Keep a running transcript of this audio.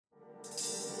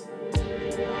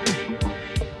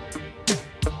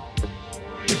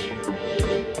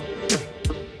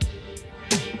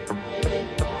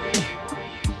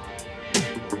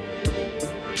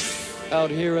Out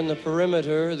here in the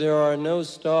perimeter, there are no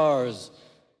stars.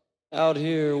 Out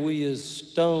here, we is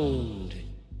stoned,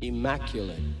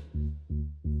 immaculate.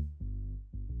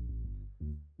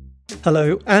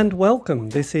 Hello and welcome.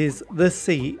 This is the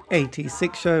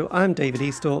C86 show. I'm David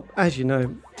Easthorpe. As you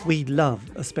know, we love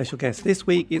a special guest. This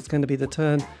week it's going to be the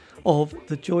turn of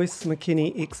the Joyce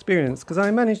McKinney Experience because I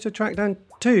managed to track down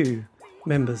two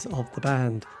members of the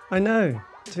band. I know,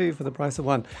 two for the price of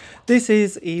one. This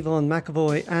is Yvonne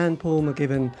McAvoy and Paul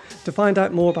McGibbon to find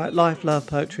out more about life, love,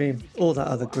 poetry, all that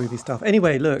other groovy stuff.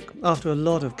 Anyway, look, after a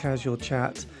lot of casual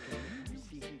chat,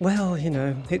 well, you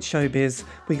know, it's showbiz.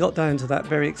 We got down to that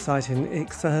very exciting,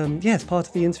 part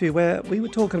of the interview where we were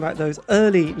talking about those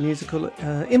early musical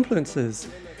influences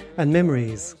and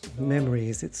memories.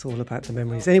 Memories, it's all about the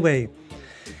memories. Anyway,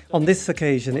 on this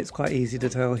occasion, it's quite easy to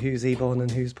tell who's Yvonne and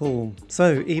who's Paul.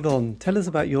 So, Yvonne, tell us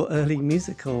about your early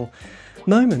musical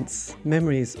moments,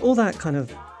 memories, all that kind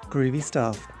of groovy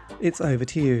stuff. It's over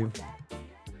to you.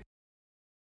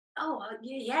 Oh,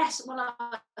 yes. Well,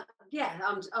 I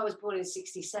was born in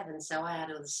 '67, so I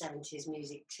had all the '70s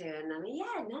music too. And I mean,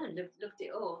 loved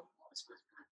it all.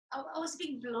 I was a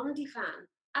big Blondie fan.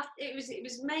 It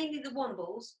was mainly the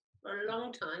Wombles for a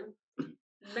long time,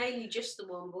 mainly just the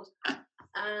Wombles,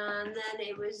 and then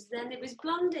it was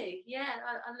Blondie. Yeah,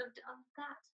 I loved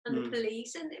that, and the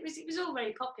Police, and it was all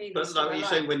very popular. But like you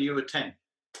saying when you were 10?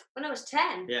 When I was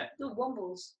 10, yeah, the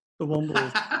Wombles. The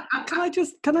Wombles. Can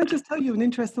I just tell you an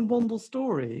interesting Womble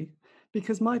story?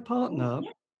 Because my partner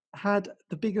had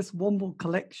the biggest Womble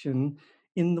collection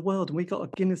in the world, and we got a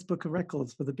Guinness Book of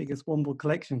Records for the biggest Womble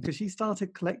collection because she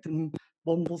started collecting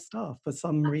Womble stuff for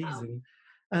some reason.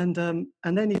 And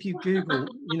then if you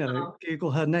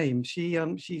Google her name, she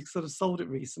sort of sold it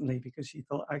recently because she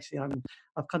thought, actually,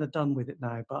 I've kind of done with it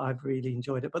now, but I've really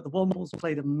enjoyed it. But the Wombles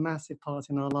played a massive part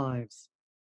in our lives.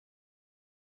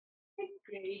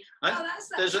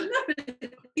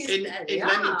 In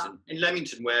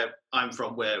Leamington, where I'm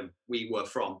from, where we were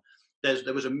from,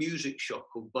 there was a music shop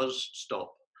called Buzz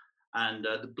Stop, and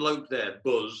the bloke there,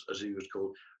 Buzz, as he was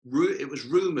called, it was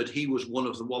rumoured he was one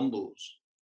of the Wombles.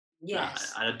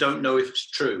 Yes. And I don't know if it's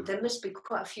true. There must be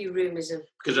quite a few rumours of...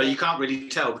 Because you can't really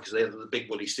tell because they have the big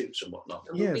woolly suits and whatnot.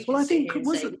 Yes, well, I think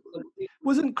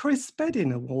wasn't Chris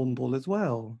Spedding a Womble as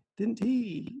well? Didn't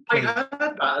he? I heard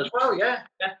that as well, yeah.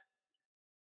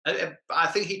 I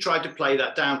think he tried to play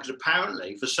that down because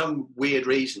apparently, for some weird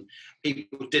reason,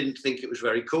 people didn't think it was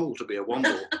very cool to be a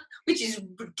Womble. Which is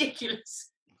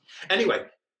ridiculous. Anyway,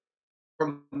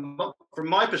 from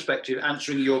my perspective,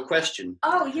 answering your question.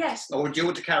 Oh, yes. Or do you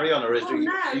want to carry on? Or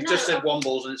you just said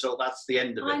Wombles and that's the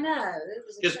end of it. I know.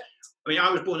 I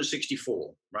was born in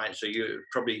 '64, right? So you're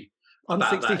probably... I'm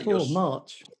 64,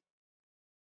 March.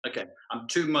 Okay, I'm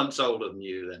 2 months older than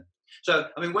you then. So,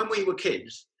 I mean, when we were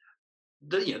kids...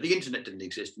 The internet didn't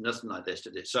exist, nothing like this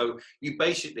did it. So you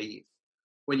basically,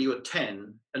 when you were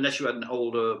 10, unless you had an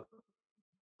older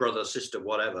brother, sister,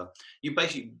 whatever, you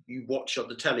watch on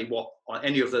the telly on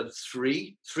any of the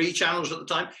three channels at the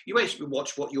time. You basically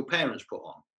watch what your parents put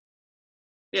on.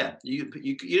 Yeah, you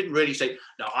didn't really say,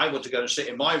 no, I want to go and sit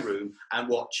in my room and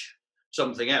watch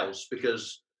something else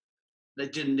because they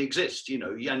didn't exist, and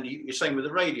you're saying with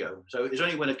the radio. So it's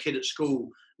only when a kid at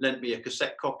school lent me a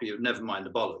cassette copy of Nevermind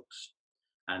the Bollocks.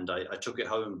 And I took it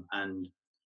home and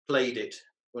played it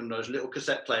on those little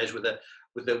cassette players with the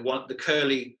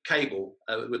curly cable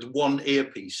with one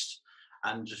earpiece,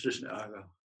 and just I go,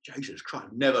 Jesus Christ,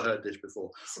 I've never heard this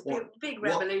before. It's a big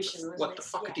revolution. What the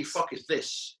fuckity fuck is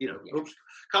this? Oops,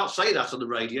 can't say that on the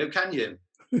radio, can you?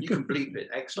 You can bleep it.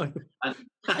 Excellent.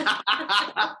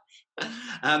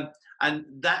 And and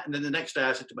then the next day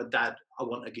I said to my dad, I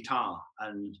want a guitar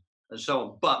and so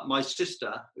on. But my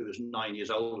sister, who was 9 years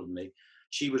older than me,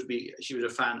 she was a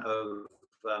fan of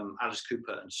Alice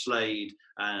Cooper and Slade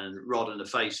and Rod and the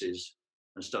Faces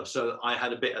and stuff. So I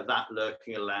had a bit of that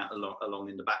lurking along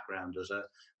in the background as a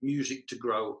music to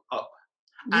grow up.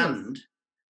 Yes. And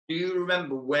do you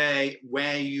remember where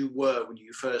you were when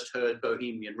you first heard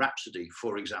Bohemian Rhapsody,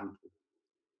 for example?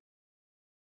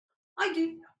 I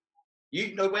do.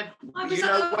 You know where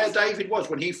David was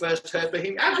when he first heard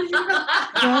Bohemian? How did you know?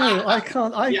 No, I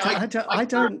can't. I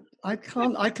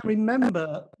can't. I can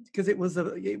remember because it was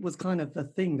kind of the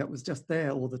thing that was just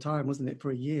there all the time, wasn't it?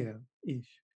 For a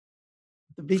year-ish.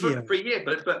 The video. For a year,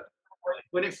 but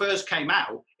when it first came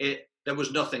out, there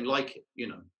was nothing like it.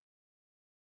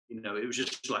 It was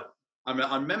just like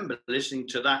I remember listening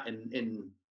to that in the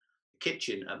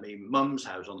kitchen at my mum's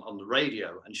house on the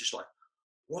radio, and just like,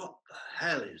 what the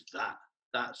hell is that?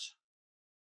 That's...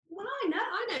 Well, I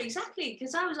know exactly,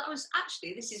 because I was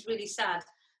actually, this is really sad,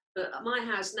 But my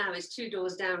house now is 2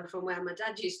 doors down from where my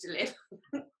dad used to live.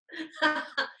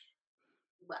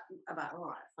 Well, about all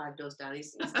right, 5 doors down.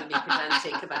 He's going to be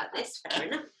pedantic about this, fair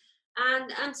enough.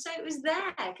 And so it was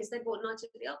there because they bought Night at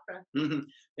the Opera. Mhm.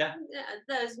 Yeah.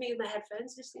 There was me with my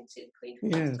headphones listening to the Queen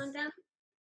from Yes. time down.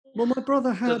 Well, my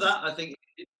brother So had. that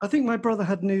I think my brother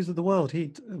had News of the World.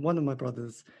 One of my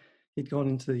brothers, he'd gone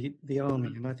into the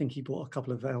army, and I think he bought a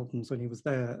couple of albums when he was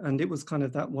there. And it was kind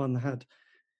of that one that had,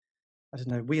 I don't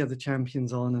know, We Are the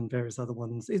Champions on and various other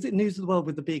ones. Is it News of the World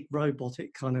with the big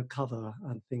robotic kind of cover?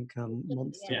 I think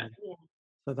Monster. Yeah.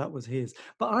 So that was his.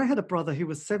 But I had a brother who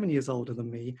was 7 years older than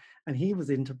me, and he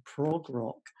was into prog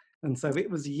rock. And so it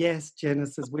was Yes,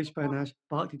 Genesis, Wishbone Ash,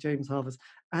 Barclay James Harvest,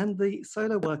 and the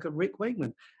solo worker Rick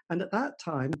Wakeman. And at that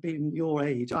time, being your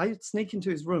age, I'd sneak into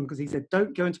his room because he said,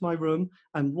 "Don't go into my room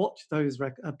and watch those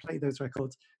play those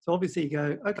records." So obviously you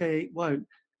go, "Okay, won't."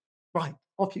 Right,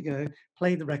 off you go,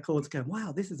 play the records, go,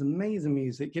 "Wow, this is amazing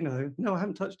music," No, I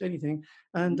haven't touched anything.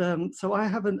 And so I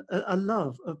have a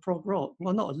love of prog rock.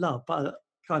 Well, not a love, but a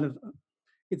kind of,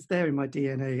 it's there in my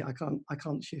DNA. I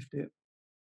can't shift it.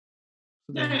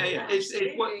 Yeah.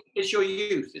 It's your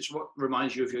youth. It's what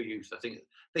reminds you of your youth. I think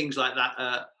things like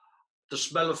that. The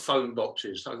smell of phone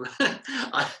boxes.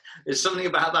 There's something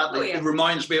about that that it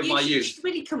reminds me of my youth. You should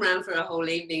really come around for a whole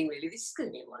evening, really. This is going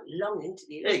to be a long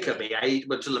interview. It could be 8,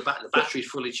 but until the battery's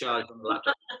fully charged on the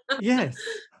laptop. Yes.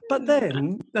 But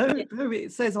then, though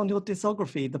it says on your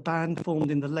discography, the band formed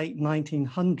in the late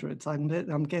 1900s,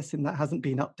 I'm guessing that hasn't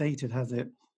been updated, has it?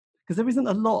 Because there isn't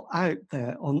a lot out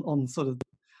there on sort of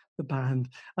the band.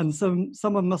 And so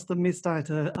someone must have missed out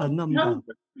a number. No.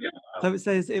 Yeah. So it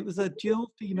says it was a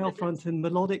dual female-fronted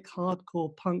melodic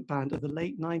hardcore punk band of the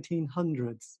late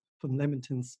 1900s from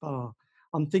Leamington Spa.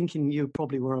 I'm thinking you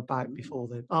probably were about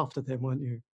after them, weren't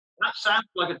you? That sounds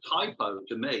like a typo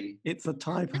to me. It's a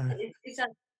typo.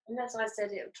 Unless I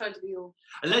said it, trying to be all.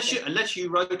 Unless you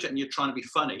wrote it and you're trying to be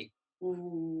funny.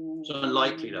 It's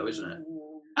unlikely, though, isn't it?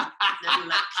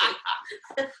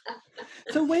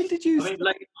 So when did you?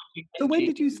 When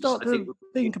did you start to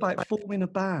think about forming a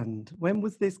band? When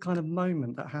was this kind of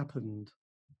moment that happened?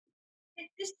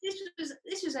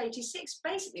 This was 86,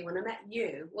 basically, when I met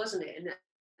you, wasn't it?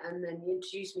 And then you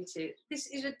introduced me to this.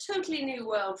 Is a totally new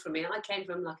world for me. I came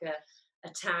from like a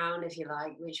town, if you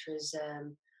like, which was.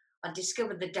 I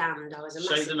discovered the Damned. I was a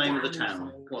massive Say the name of the Damned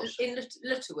town. fan. In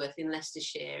Lutterworth in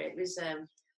Leicestershire. It was.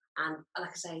 And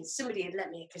like I say, somebody had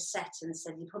lent me a cassette and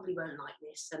said, "You probably won't like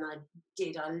this," and I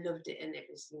did. I loved it, and it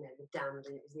was, the Damned,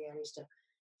 and it was the early stuff.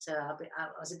 So I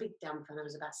was a big Damned fan. I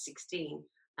was about 16,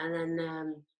 and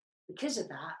then because of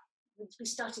that, we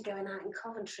started going out in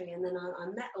Coventry, and then I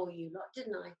met all you lot,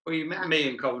 didn't I? Well, you met me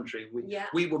in Coventry.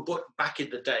 We were back in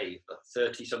the day,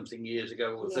 30-something years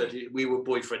ago, or 30. We were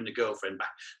boyfriend and girlfriend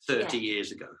back 30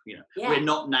 years ago. We're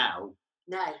not now.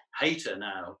 No. Hater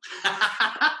now.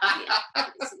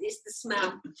 It's the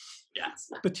smell. Yeah.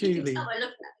 Patchouli. That's how I look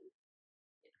at it.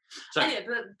 So,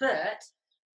 anyway, but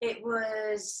it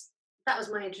was, that was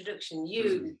my introduction.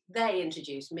 They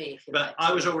introduced me. But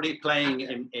I was already playing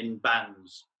in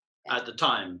bands at the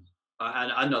time.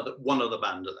 And I know that one other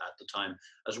band at the time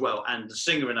as well. And the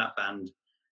singer in that band,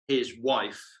 his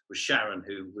wife was Sharon,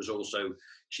 who was also,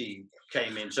 she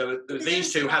came in. So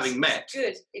these two having met,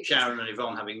 Sharon and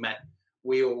Yvonne having met,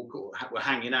 we all were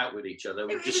hanging out with each other.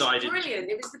 We decided. It was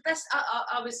brilliant. It was the best.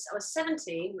 I was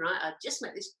 17, right? I just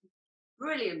met this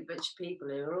brilliant bunch of people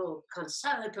who were all kind of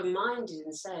so open-minded,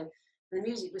 and so the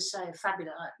music was so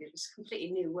fabulous. It was a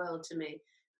completely new world to me.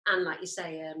 And like you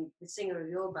say, the singer of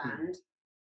your band,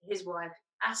 his wife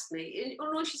asked me, and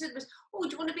all she said was, "Oh, do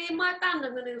you want to be in my band?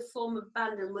 I'm going to form a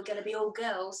band, and we're going to be all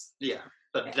girls." Yeah,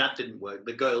 but that didn't work.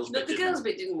 The girls bit. The girls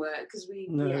bit didn't work because we.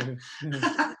 No.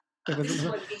 Because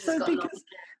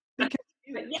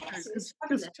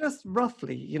just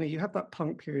roughly, you have that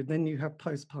punk period, then you have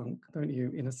post-punk, don't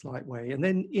you, in a slight way, and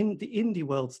then in the indie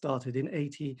world started in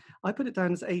 80. I put it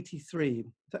down as 83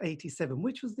 to 87,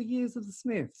 which was the years of the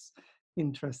Smiths.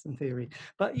 Interesting theory,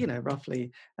 but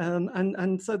roughly,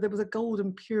 and so there was a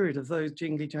golden period of those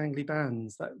jingly jangly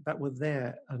bands that were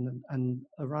there and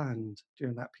around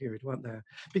during that period, weren't there?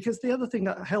 Because the other thing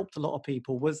that helped a lot of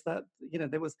people was that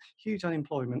there was huge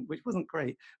unemployment, which wasn't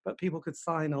great, but people could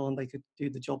sign on, they could do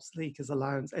the job seekers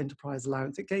allowance, enterprise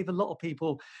allowance. It gave a lot of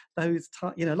people a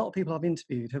lot of people I've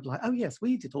interviewed have like, oh yes,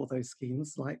 we did all those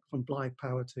schemes, like from Blythe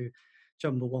Power to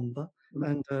Chumbawamba,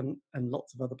 and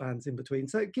lots of other bands in between.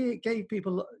 So it gave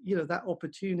people, that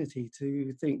opportunity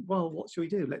to think, well, what should we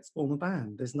do? Let's form a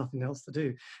band. There's nothing else to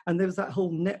do. And there was that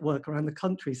whole network around the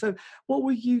country. So what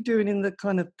were you doing in the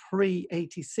kind of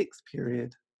pre-86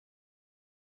 period?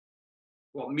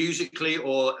 What, musically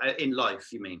or in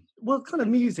life, you mean? Well, kind of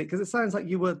music, because it sounds like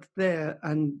you were there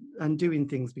and doing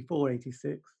things before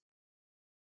 '86.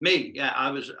 Me, yeah,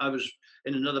 I was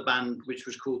in another band which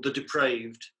was called The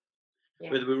Depraved.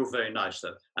 Yeah. We were all very nice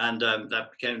though, and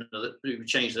that became we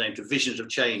changed the name to Visions of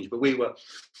Change. But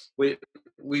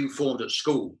we formed at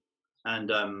school, and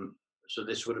so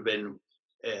this would have been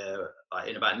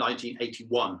in about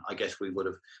 1981, I guess we would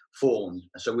have formed.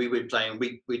 So we were playing.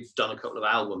 We'd done a couple of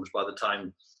albums by the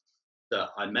time that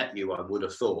I met you, I would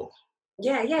have thought.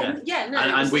 Yeah. No,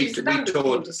 and we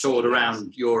toured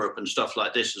around Europe and stuff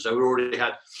like this. So we already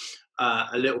had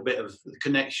a little bit of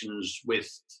connections with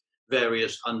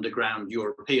various underground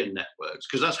European networks,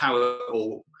 because that's how it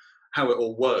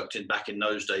all worked back in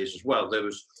those days as well. There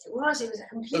was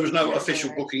no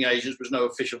official booking agents, there was no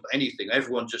official anything.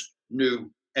 Everyone just knew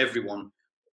everyone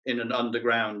in an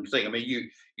underground thing. I mean,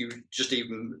 you just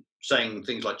even saying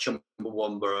things like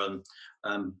Chumbawamba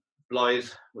and Blythe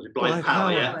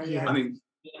Power, yeah. I mean,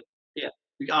 yeah,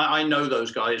 I know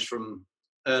those guys from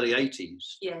early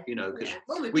 80s. Yeah, you know, because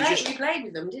we played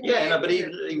with them, didn't we? Yeah, no, but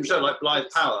even so, like Blythe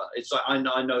Power, it's like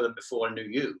I know them before I knew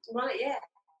you. Right, yeah.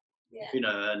 You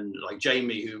know, and like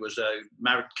Jamie, who was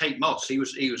married Kate Moss, he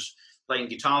was playing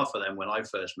guitar for them when I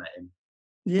first met him.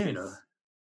 Yes. You know.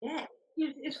 Yeah,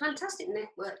 it's a fantastic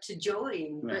network to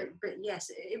join, but yes,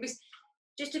 it was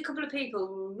just a couple of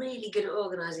people really good at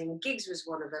organising. Giggs was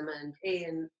one of them, and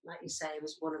Ian, like you say,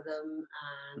 was one of them,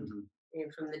 and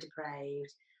Ian from The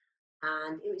Depraved.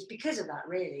 And it was because of that,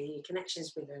 really,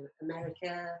 connections with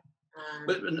America.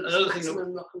 But another thing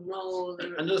rock and roll.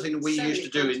 Another thing that we used to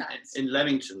do in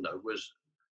Leamington, though, was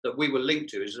that we were linked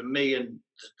to is that me and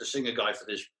the singer guy for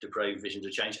this Depraved Visions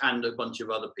of Change and a bunch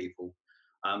of other people,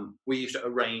 we used to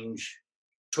arrange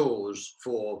tours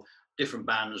for different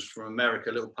bands from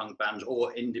America, little punk bands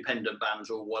or independent bands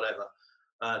or whatever,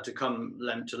 to come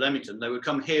to Leamington. They would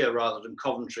come here rather than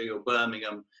Coventry or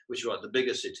Birmingham, which are like the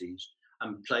bigger cities,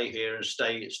 and play here and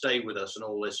stay with us and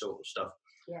all this sort of stuff.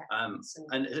 Yeah. And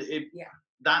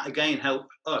that again helped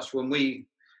us when we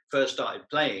first started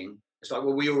playing. It's like,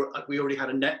 well, we already had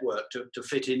a network to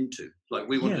fit into. Like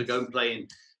we wanted to go and play in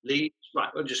Leeds,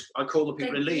 right? I call the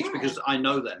people in Leeds because I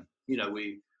know them. You know,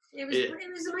 It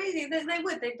was amazing.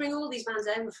 They'd bring all these bands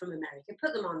over from America,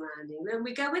 put them on rounding, and then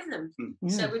we'd go with them.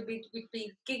 So we'd be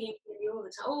gigging all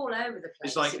the time, all over the place.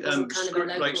 It's like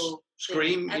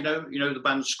Scream. You know the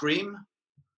band Scream.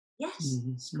 Yes,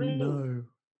 Scream.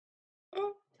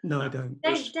 No, I don't.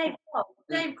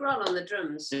 Dave Grohl on the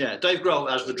drums. Yeah, Dave Grohl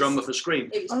as the drummer for Scream.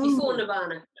 It was before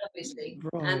Nirvana, obviously,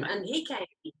 right. and he came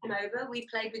over. We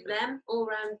played with them all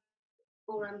around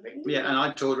Britain. Yeah, and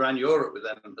I toured around Europe with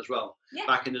them as well. Yeah.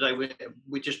 Back in the day,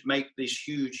 we just make these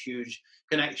huge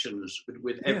connections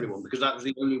with everyone because that was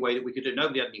the only way that we could do it.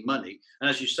 Nobody had any money, and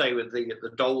as you say with the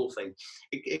Dole thing,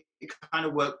 it kind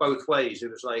of worked both ways.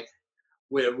 It was like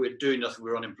we're doing nothing,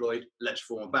 we're unemployed, let's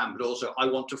form a band. But also, I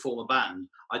want to form a band.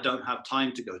 I don't have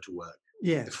time to go to work.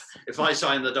 Yes. If I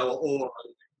sign the Dole or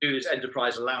do this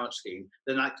enterprise allowance scheme,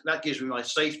 then that gives me my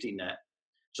safety net,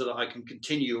 so that I can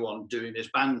continue on doing this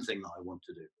band thing that I want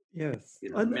to do. Yes. You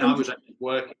know, I was actually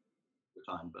working at the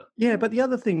time, but yeah. But the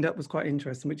other thing that was quite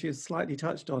interesting, which you slightly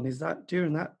touched on, is that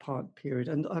during that period,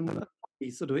 and I'm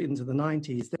sort of into the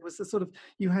 90s, there was a sort of,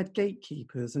 you had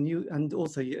gatekeepers, and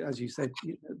also, as you said,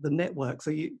 the network. So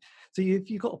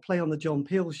if you got to play on the John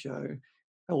Peel show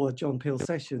or a John Peel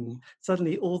session,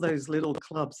 suddenly all those little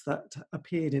clubs that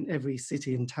appeared in every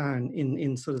city and town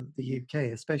in sort of the UK,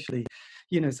 especially,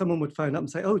 someone would phone up and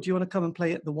say, oh, do you want to come and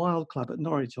play at the Wild Club at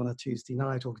Norwich on a Tuesday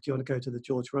night? Or do you want to go to the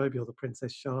George Robey or the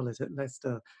Princess Charlotte at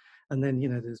Leicester? And then,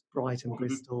 there's Brighton,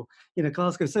 Bristol,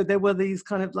 Glasgow. So there were these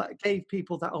kind of gave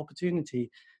people that opportunity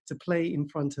to play in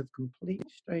front of complete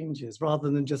strangers rather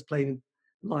than just playing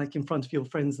in front of your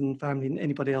friends and family and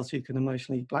anybody else who can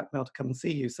emotionally blackmail to come and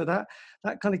see you. So that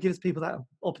kind of gives people that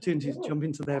opportunity to jump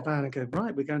into their van and go,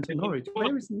 right, we're going to Norwich.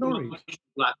 Where is Norwich?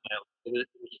 Blackmail.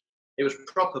 It was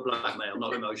proper blackmail,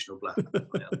 not emotional blackmail.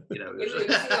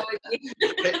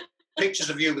 Pictures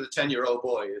of you with a 10-year-old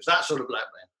boy. It's that sort of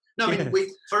blackmail. No, I mean,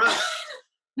 for us,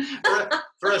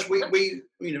 we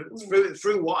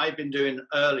through what I've been doing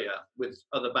earlier with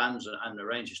other bands and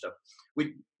arranging stuff,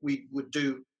 we would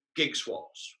do gig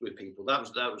swaps with people. That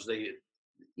was the,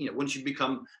 once you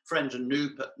become friends and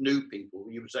new people,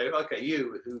 you would say, okay,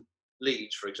 you who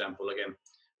Leeds, for example, again,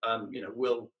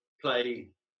 we'll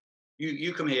play.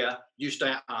 You come here, you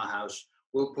stay at our house.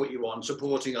 we'll put you on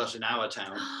supporting us in our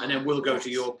town, and then we'll go to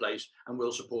your place and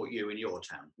we'll support you in your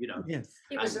town. Yes.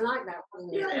 It was like that,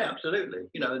 wasn't it? Yeah, absolutely.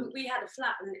 We had a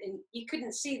flat, and you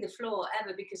couldn't see the floor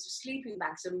ever because of sleeping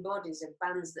bags and bodies of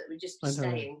bands that were just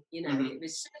staying. Mhm. It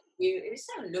was so new. It was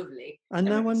so lovely. And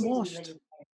no one Everything washed. ready.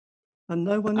 And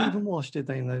no one even washed, did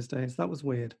they, in those days? That was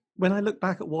weird. When I look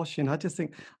back at washing, I just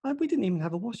think, we didn't even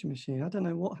have a washing machine. I don't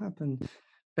know what happened.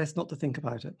 Best not to think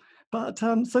about it. But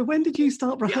so when did you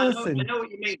start rehearsing? I know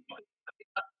what you mean.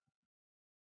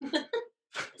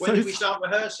 When did we start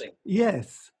rehearsing?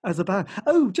 Yes, as a band.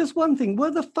 Oh, just one thing.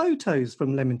 Were the photos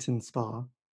from Leamington Spa?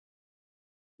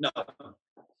 No,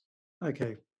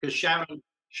 Okay. because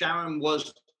Sharon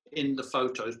was in the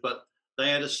photos, but they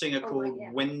had a singer called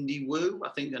Wendy Wu, I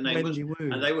think the name Wendy was,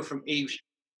 Wu. and they were from Evesham.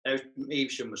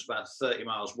 Evesham was about 30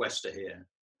 miles west of here.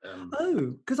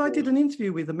 Because I did an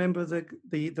interview with a member of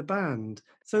the band.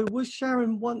 So was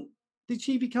Sharon one? Did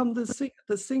she become the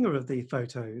singer of the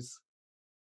photos?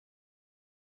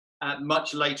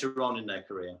 Much later on in their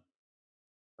career.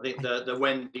 I think the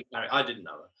Wendy, I didn't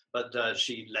know her, but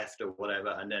she left or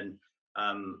whatever, and then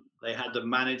they had the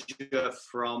manager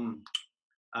from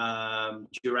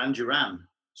Duran Duran,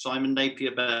 Simon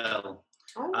Napier Bell,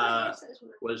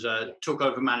 took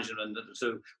over management, and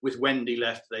so with Wendy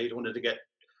left, they wanted to get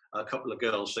a couple of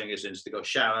girl singers in. So they got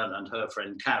Sharon and her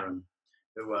friend Karen,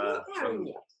 who were from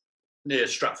near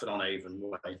Stratford-on-Avon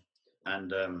way, and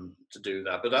to do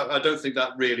that. But I don't think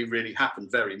that really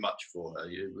happened very much for her.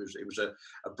 It was a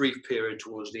brief period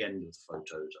towards the end of the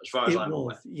photos, as far as I'm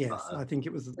aware. Yes, I think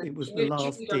it was the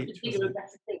last ditch.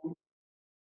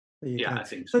 Yeah, I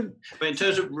think so. But in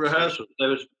terms of rehearsals, there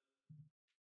was.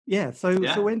 Yeah. So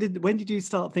when did you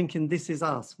start thinking, this is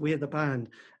us, we're the band,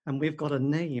 and we've got a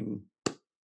name?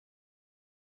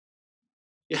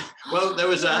 Yeah. Well, there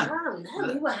was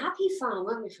we were Happy Farm,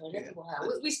 weren't we, for a little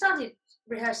while? We started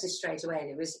rehearsing straight away,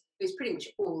 and it was pretty much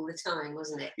all the time,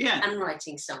 wasn't it? Yeah. And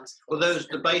writing songs. Well, there was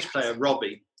the bass player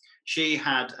Robbie. She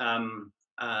had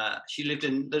she lived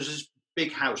in. There's this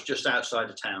big house just outside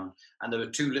of town, and there were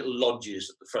two little lodges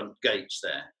at the front gates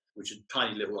there, which are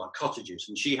tiny little cottages,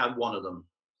 and she had one of them,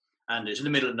 and it's in the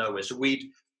middle of nowhere. So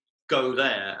we'd go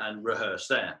there and rehearse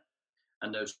there,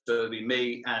 and there would be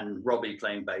me and Robbie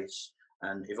playing bass,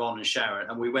 and Yvonne and Sharon,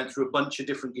 and we went through a bunch of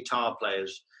different guitar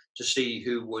players to see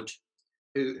who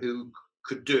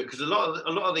could do it, because a lot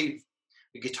of the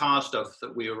guitar stuff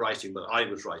that we were writing, but I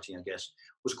was writing, I guess,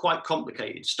 was quite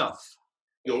complicated stuff.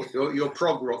 Your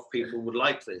prog rock people would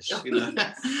like this, Steve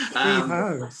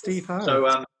Howe.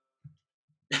 So,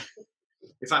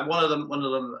 in fact, one of them,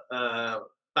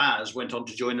 Baz, went on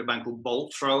to join a band called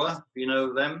Bolt Thrower. You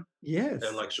know them? Yes.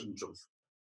 They're like some sort of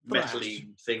metal-y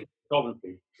thing,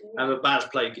 Coventry. And Baz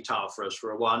played guitar for us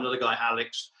for a while. Another guy,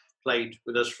 Alex, played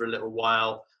with us for a little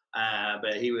while,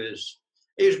 but he was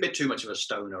a bit too much of a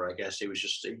stoner, I guess. He was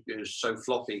so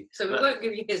floppy. So we won't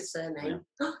give you his surname.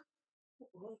 Yeah.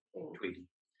 Tweedy.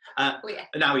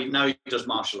 Now he does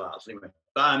martial arts anyway.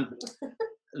 But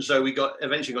so we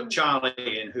eventually got Charlie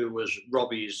in, who was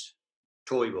Robbie's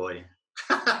toy boy.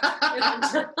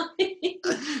 Because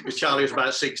Charlie was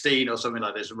about 16 or something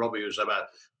like this, and Robbie was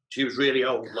she was really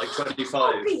old, like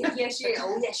 25. Yes, she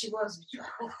was.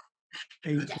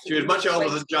 She was much older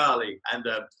than Charlie, and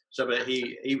but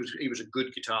he was a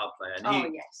good guitar player, and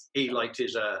he liked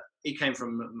his. He came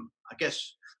from, I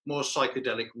guess, more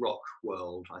psychedelic rock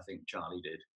world. I think Charlie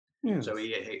did. Yes. So we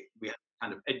had to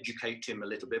kind of educate him a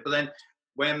little bit. But then,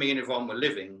 when me and Yvonne were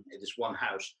living in this one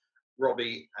house,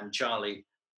 Robbie and Charlie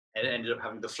ended up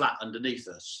having the flat underneath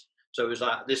us. So it was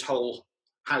like this whole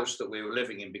house that we were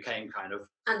living in became kind of.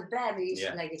 And Barry used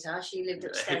to play guitar. She lived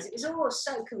upstairs. It was all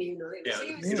so communal. It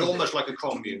was almost like a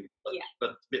commune,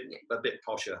 but a bit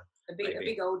posher. A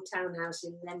big old townhouse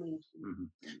in Leamington. Mm-hmm.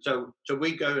 So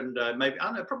we go and maybe, I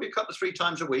don't know, probably a couple of 3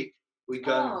 times a week. We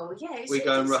go.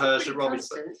 Go and rehearse at Robbie's.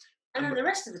 And then the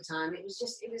rest of the time, it was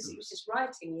just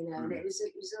writing, and it was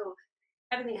all.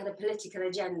 Everything had a political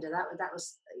agenda. That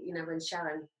was, when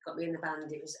Sharon got me in the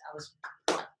band, I was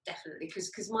definitely,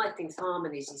 because my thing's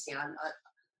harmonies. You see,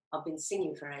 I've been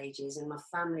singing for ages, and my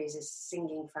family is a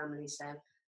singing family, so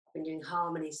I've been doing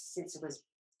harmonies since I was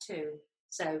 2.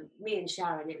 So me and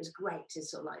Sharon, it was great to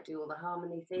sort of like do all the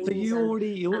harmony things. So you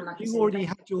already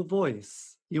had your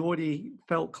voice. You already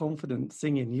felt confident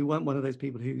singing. You weren't one of those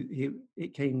people who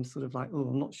it came sort of like, oh,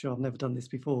 I'm not sure, I've never done this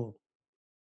before.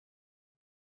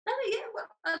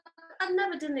 I've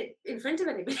never done it in front of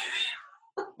anybody.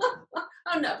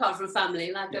 Apart from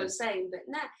family, like I was saying. But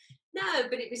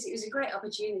but it was a great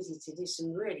opportunity to do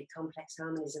some really complex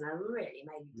harmonies, and I really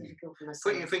made it difficult for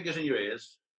myself. Put your fingers in your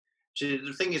ears. See,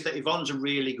 the thing is that Yvonne's a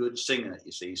really good singer,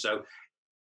 you see. So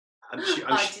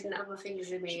I didn't have my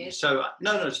fingers in my ears. So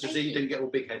no, so you didn't get all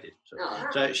big-headed.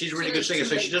 So she's a really good singer.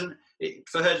 So she doesn't.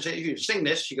 For her to say, if you sing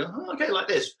this, she goes, oh, okay, like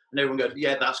this, and everyone goes,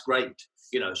 yeah, that's great.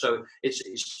 So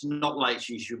it's not like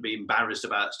she should be embarrassed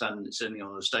about standing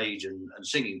on the stage and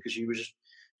singing, because she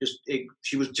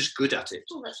was just good at it.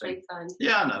 Oh, that's very fun.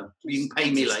 Yeah, I know. You can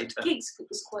pay me later. Gigs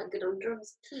was quite good on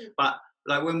drums too. But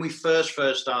like when we first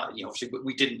started, obviously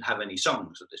we didn't have any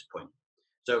songs at this point,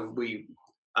 so we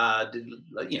did,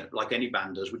 like any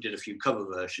band does, we did a few cover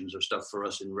versions of stuff for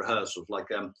us in rehearsals, like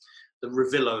the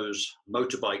Revillos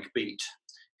Motorbike Beat,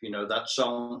 if you know that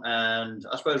song, and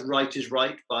I suppose Right Is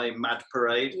Right by Mad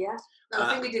Parade. Yeah.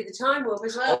 I think we did the Time Warp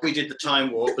as well. We did the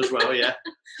Time Warp as well, yeah.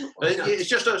 It's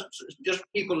just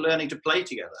people learning to play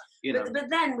together, But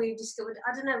then we discovered,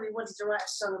 I don't know, we wanted to write a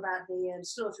song about the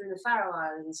slaughter in the Faroe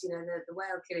Islands, the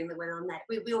whale killing that went on there.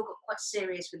 We all got quite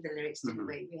serious with the lyrics, didn't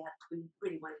we? We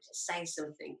really wanted to say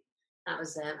something. That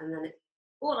was there. And then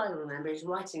all I remember is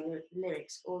writing the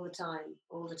lyrics all the time.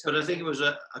 But I think it was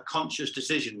a conscious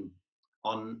decision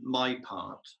on my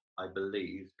part, I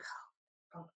believe.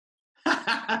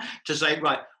 To say,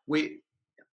 right, we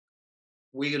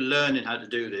are learning how to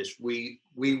do this. We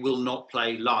will not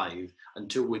play live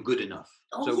until we're good enough.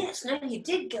 Oh, yes, no, you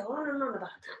did go on and on about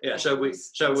that. Yeah, so we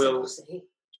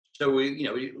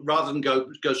rather than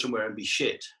go somewhere and be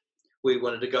shit, we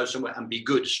wanted to go somewhere and be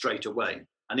good straight away.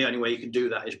 And the only way you can do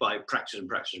that is by practice and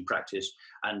practice and practice,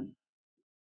 and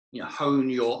hone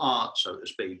your art, so to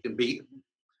speak, and be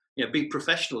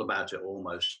professional about it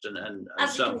almost. And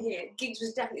as you can hear, Giggs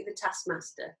was definitely the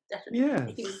taskmaster. Definitely. Yeah.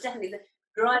 He was definitely the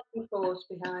driving force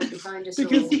behind us all.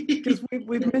 Because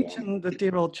we've mentioned the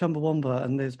dear old Chumbawamba,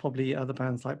 and there's probably other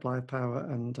bands like Blythe Power,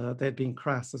 and there'd been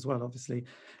Crass as well, obviously.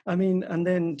 I mean, and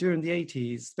then during the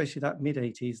 80s, especially that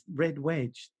mid-80s, Red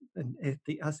Wedge and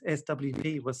the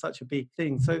SWV was such a big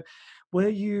thing. So were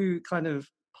you kind of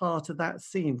part of that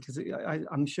scene? Because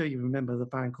I'm sure you remember the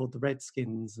band called the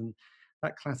Redskins, and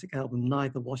that classic album,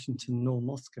 Neither Washington Nor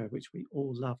Moscow, which we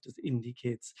all loved as indie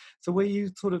kids. So were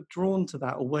you sort of drawn to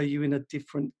that, or were you in a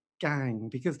different gang?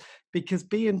 Because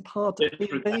being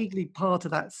vaguely part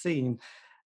of that scene,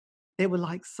 there were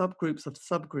like subgroups of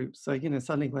subgroups. So,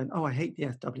 suddenly went, oh, I hate the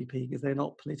FWP because they're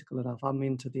not political enough. I'm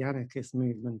into the anarchist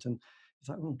movement. And it's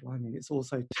like, oh, blimey, it's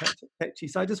also tetchy.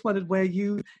 So I just wondered where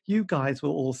you guys were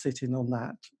all sitting on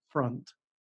that front.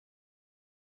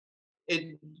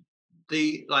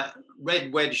 The like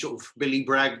Red Wedge sort of Billy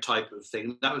Bragg type of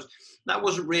thing, that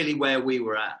wasn't really where we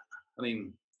were at. I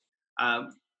mean,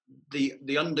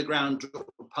 the underground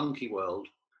punky world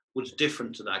was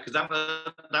different to that, because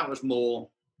that was more,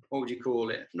 what would you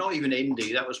call it? Not even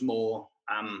indie. That was more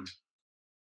I don't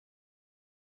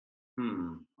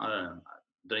know. I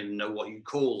don't even know what you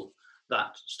call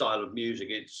that style of music.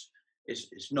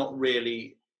 It's not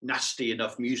really nasty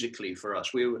enough musically for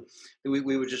us. We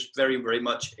were just very, very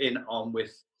much in on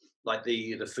with like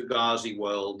the Fugazi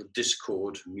world, the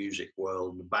Discord music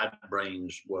world, the Bad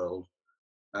Brains world.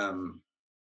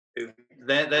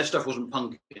 Their stuff wasn't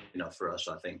punk enough for us,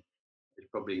 I think. It's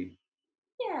probably...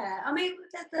 Yeah, I mean,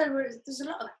 there's a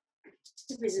lot of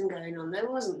activism going on there,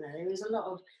 wasn't there? There was a lot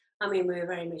of... I mean, we were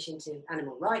very much into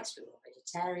animal rights. We were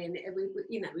vegetarian.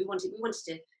 We wanted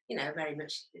to, very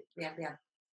much... We had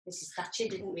Mrs. Thatcher,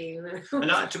 didn't we?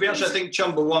 And to be honest, I think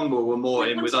Chumbawamba were more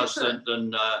in with us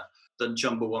than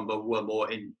Chumbawamba were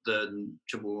more in than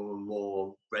Chumbawamba were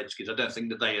more Redskins. I don't think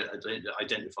that they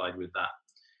identified with that.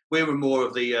 We were more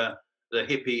of the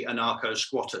hippie anarcho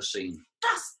squatter scene.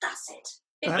 That's it.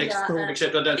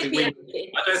 Except I don't think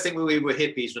we were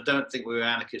hippies. I don't think we were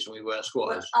anarchists, and we weren't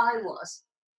squatters. Well, I was.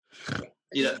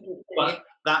 Yeah, but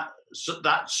that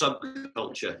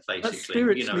subculture,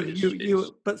 basically.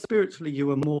 But spiritually, you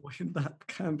were more in that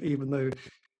camp, even though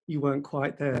you weren't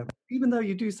quite there. Even though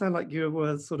you do sound like you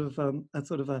were sort of a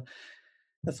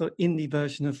indie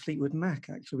version of Fleetwood Mac,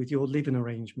 actually, with your living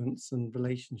arrangements and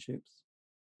relationships.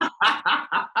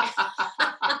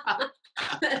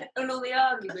 And all the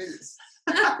arguments.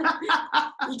 You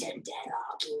don't dare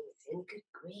argue with him. Good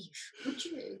grief, would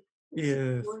you?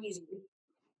 Yeah.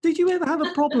 Did you ever have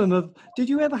a problem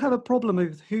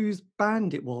of whose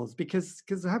band it was? Because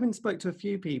having spoke to a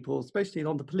few people, especially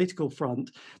on the political front,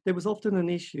 there was often an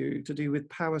issue to do with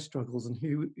power struggles and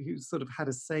who sort of had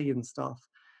a say in stuff.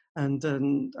 And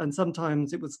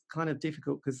sometimes it was kind of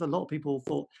difficult because a lot of people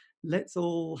thought, let's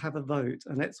all have a vote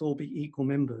and let's all be equal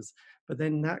members. But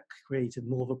then that created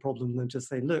more of a problem than just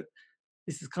saying, look,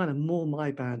 this is kind of more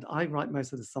my band. I write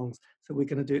most of the songs, so we're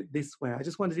going to do it this way. I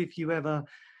just wondered if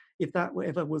that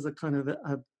ever was a kind of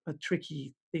a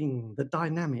tricky thing, the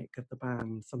dynamic of the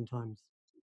band sometimes.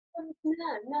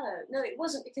 No, it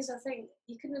wasn't, because I think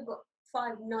you couldn't have got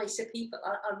 5 nicer people.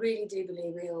 I really do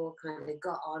believe we all kind of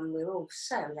got on. We were all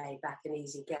so laid back and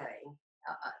easygoing.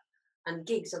 And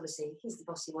Giggs, obviously, he's the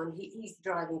bossy one. He's the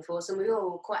driving force, and we were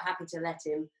all quite happy to let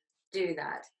him do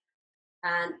that.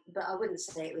 But I wouldn't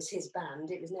say it was his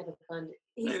band. It was never kind of.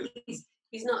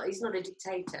 He's not a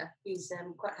dictator. He's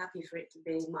quite happy for it to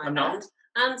be my band,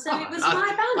 and so it was my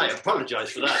band. I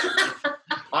apologise for that.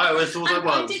 I always thought I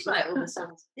was. I did write all the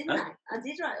songs, didn't I? I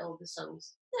did write all the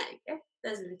songs. There you go.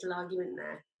 There's a little argument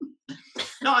there.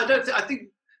 No, I don't. I think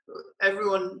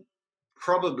everyone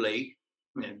probably.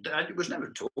 It was never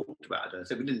talked about. I don't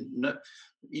think we didn't know.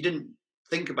 You didn't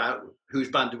think about whose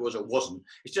band it was or wasn't.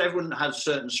 It's just everyone had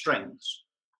certain strengths,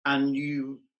 and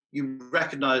you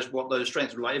recognised what those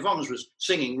strengths were. Like Yvonne's was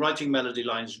singing, writing melody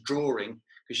lines, drawing,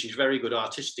 because she's very good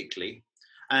artistically,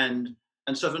 and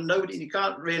stuff. And nobody, you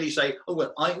can't really say, oh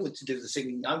well, I want to do the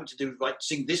singing. I want to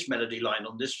sing this melody line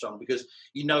on this song, because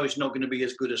you know it's not going to be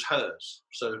as good as hers.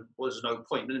 So there's no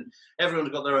point. And everyone's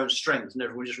got their own strengths, and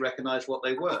everyone just recognised what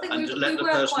they were, and just let the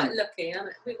person. Quite lucky.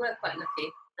 We were quite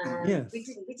lucky. Yes. We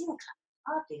didn't clap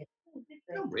hardly.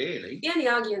 Not really. The only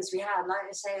arguments we had, like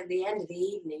I say, at the end of the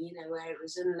evening, where it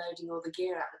was unloading all the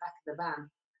gear out the back of the van,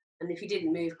 and if you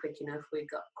didn't move quick enough, we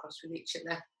got cross with each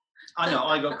other. I know,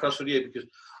 I got cross with you because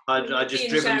I just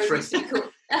driven through.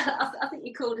 I think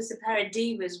you called us a pair of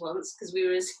divas once because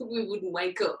we wouldn't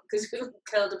wake up because we were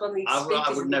curled up on these speakers.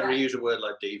 I would never use a word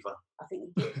like diva. I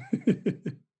think you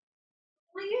did.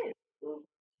 Were you?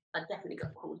 I definitely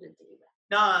got called a diva.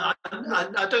 No,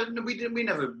 I don't. We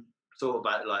never thought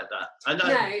about it like that. I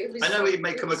know it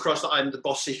may come across that I'm the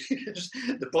bossy,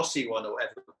 the bossy one or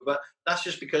whatever, but that's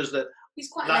just because he's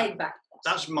quite laid back.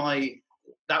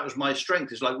 That was my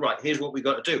strength. It's like, right, here's what we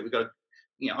got to do. We got to,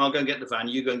 I'll go and get the van.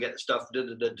 You go and get the stuff. Get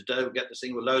the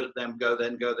thing. We'll load it. Then go.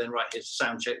 Then. Right, here's the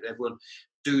sound check. Everyone,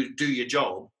 do your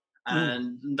job.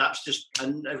 And that's just.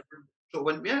 And everyone sort of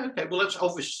went, yeah, okay. Well, it's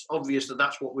obvious that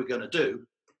that's what we're going to do.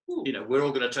 We're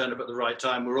all going to turn up at the right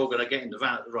time. We're all going to get in the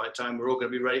van at the right time. We're all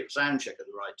going to be ready for sound check at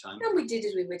the right time. And we did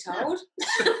as we were told.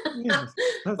 Yeah.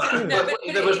 But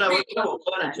there was no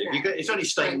alternative. It's only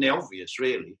stating the obvious,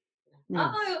 really.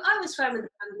 Yeah. I was fine with the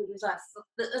band. It was like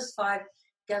us 5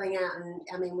 going out, and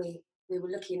I mean, we were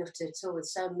lucky enough to tour with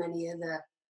so many other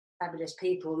fabulous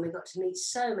people, and we got to meet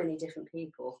so many different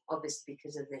people. Obviously,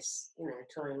 because of this,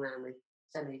 touring around with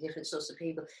so many different sorts of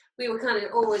people, we were kind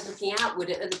of always looking outward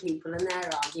at other people and their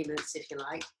arguments, if you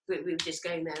like. We were just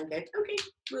going there and going, okay,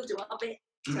 we'll do our bit,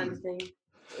 kind of thing.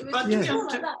 But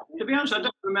to be honest, I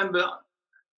don't remember.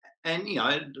 And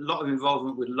I had a lot of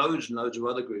involvement with loads and loads of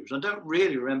other groups. I don't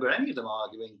really remember any of them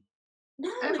arguing.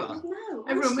 No, ever. No.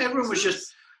 Everyone was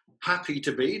just happy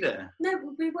to be there.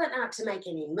 No, we weren't out to make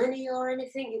any money or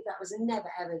anything. That was never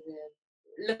ever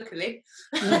luckily.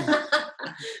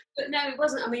 But no, it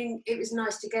wasn't. I mean, it was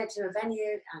nice to go to a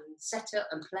venue and set up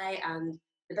and play. And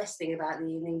the best thing about the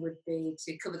evening would be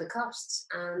to cover the costs,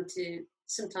 and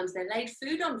sometimes they laid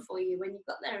food on for you when you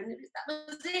got there, and that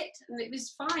was it, and it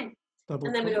was fine.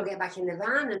 And then we'd all get back in the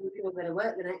van and we'd all go to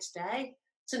work the next day.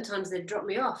 Sometimes they'd drop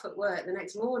me off at work the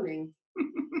next morning.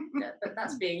 But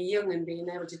that's being young and being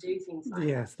able to do things like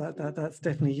yes, that's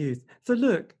definitely youth. So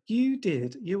look,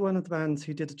 you're one of the bands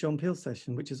who did a John Peel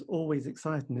session, which is always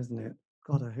exciting, isn't it?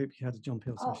 God, I hope you had a John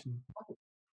Peel session.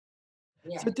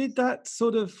 Yeah. So did that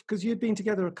sort of, because you'd been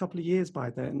together a couple of years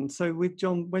by then, so with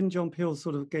when John Peel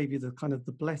sort of gave you the kind of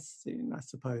the blessing, I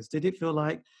suppose, did it feel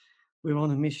like we're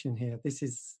on a mission here?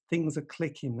 Things are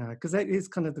clicking now, because that is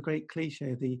kind of the great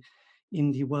cliche, the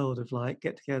indie world of like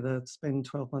get together, spend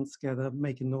 12 months together,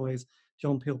 making noise.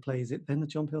 John Peel plays it, then the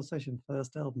John Peel session,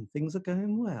 first album. Things are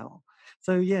going well.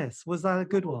 So yes, was that a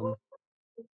good one? Oh,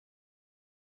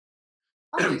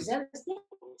 it was very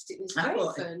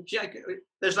fun. Yeah,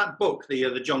 there's that book,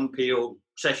 the John Peel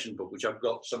session book, which I've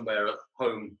got somewhere at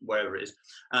home, wherever it is.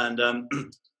 And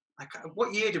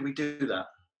what year did we do that?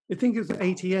 I think it was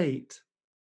 88.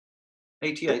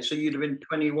 88. So you'd have been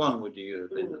 21, would you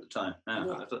have been at the time?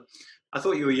 Yeah. I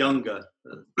thought you were younger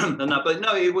than that, but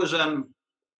no, it was.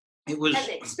 It was an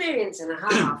experience and a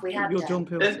half. We had your John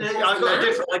Peel. I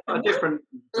got a different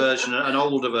version, an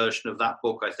older version of that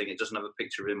book. I think it doesn't have a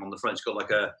picture of him on the front. It's got like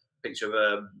a picture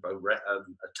of a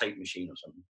tape machine or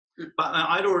something. But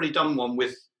I'd already done one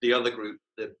with the other group,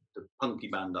 the punky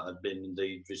band that I'd been in,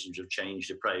 the Visions of Change,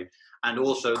 Depraved, and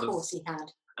also the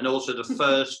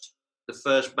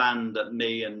first band that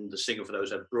me and the singer for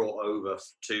those had brought over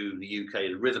to the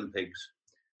UK, the Rhythm Pigs.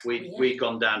 We'd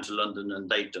gone down to London and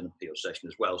they'd done a Peel session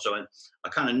as well, so I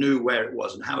kind of knew where it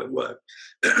was and how it worked.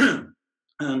 And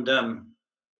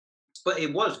but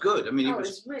it was good. I mean, it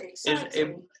was really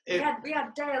exciting. We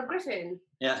had Dale Griffin.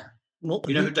 Yeah. Mott the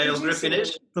You know who Hoople. Dale Griffin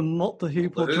is? The Mott the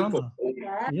Hoople The Hoople. drummer.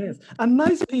 Yeah. Yes. And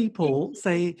most people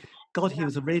say, God, he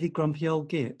was a really grumpy old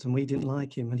git and we didn't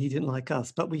like him and he didn't like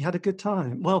us, but we had a good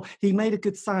time. Well, he made a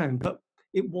good sound, but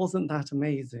it wasn't that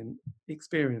amazing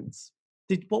experience.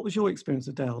 What was your experience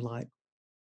of Dale like?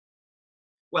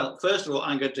 Well, first of all,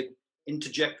 I'm going to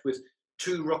interject with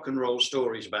 2 rock and roll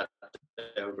stories about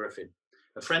Dale Griffin.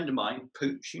 A friend of mine,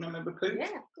 Pooch, you remember Pooch? Yeah,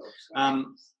 of course. Yeah.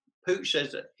 Pooch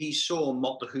says that he saw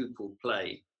Mott the Hoople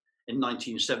play in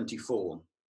 1974.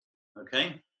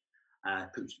 Okay?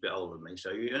 Pooch is a bit older than me,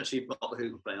 so you don't see Mott the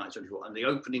Hoople play in 1974. And the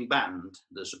opening band,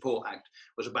 the support act,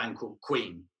 was a band called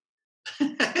Queen.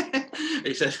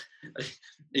 he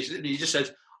just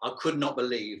says, I could not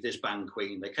believe this band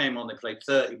Queen. They came on, they played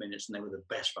 30 minutes, and they were the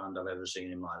best band I've ever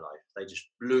seen in my life. They just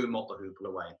blew Mott the Hoople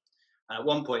away. And at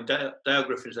one point, Dale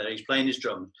Griffin's there, he's playing his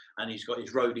drums, and he's got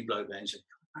his roadie bloke there, and he said,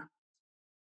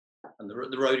 and the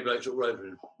roadie bloke's all over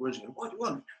him. What do you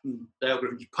want? And Dale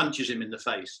Griffin punches him in the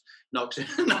face, knocks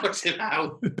him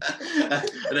out, and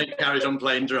then carries on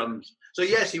playing drums. So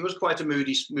yes, he was quite a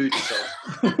moody soul.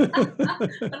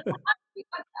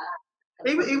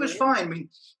 He was fine. I mean,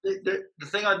 the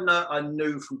thing I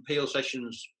knew from Peel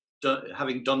sessions,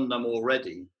 having done them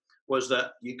already, was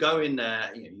that you go in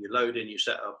there, you load in, you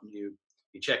set up, and you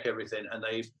check everything, and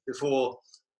they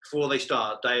before they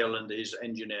start, Dale and his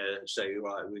engineer say,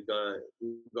 right, we've got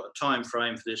a time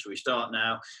frame for this. We start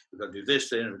now. We've got to do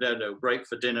this, then we'll break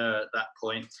for dinner at that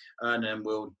point, and then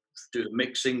we'll do the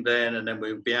mixing then, and then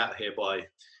we'll be out here by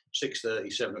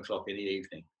 6:30, 7 o'clock in the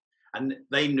evening. And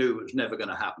they knew it was never going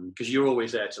to happen because you're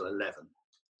always there till 11,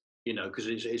 because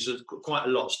it's quite a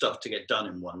lot of stuff to get done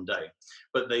in one day.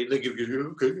 But they give you,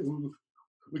 okay,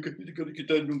 we're going to get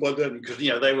done by then, because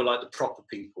they were like the proper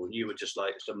people, and you were just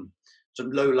like some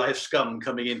low-life scum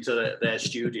coming into their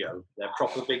studio, their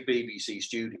proper big BBC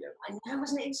studio. I know,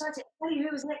 wasn't it exciting? I tell you,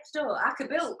 who was next door? Aka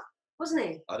Bilk, wasn't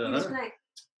he? I don't know. For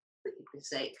goodness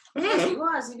sake. Yes, he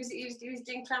was. He was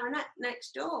doing clarinet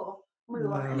next door. We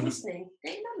were listening.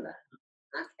 Do you remember?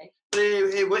 Okay.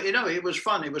 It was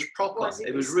fun. It was proper.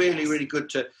 It was really, really good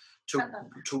to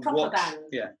watch. Band.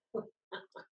 Yeah.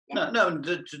 No.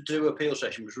 To do a Peel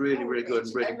session was really, really good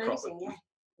and really proper. Yeah,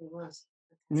 it was.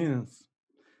 Yes.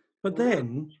 But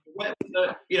then,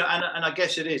 and I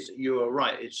guess it is. You are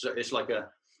right. It's like a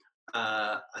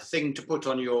thing to put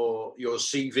on your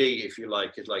CV, if you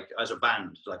like. It's like as a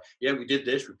band. It's like, yeah, we did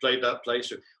this. We played that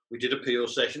place. We did a Peel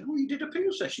session. Oh, you did a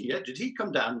Peel session? Yeah. Did he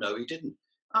come down? No, he didn't.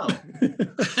 Oh.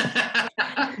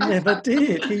 Never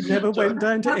did. He never went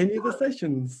down to any of the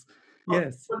sessions.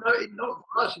 Yes. Well, no, not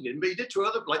for us, he didn't. But he did to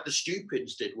other, like the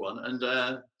Stupids did one, and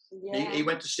he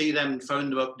went to see them,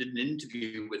 phoned them up, did an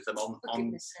interview with them on.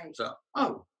 So,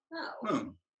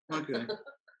 okay.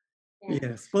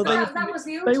 Yes. Well,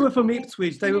 they were from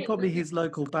Ipswich. They were probably his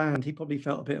local band. He probably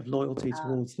felt a bit of loyalty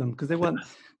towards them because there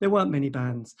weren't many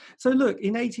bands. So look,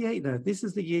 in '88, though, this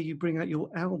is the year you bring out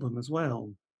your album as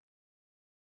well.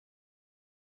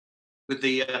 With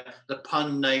the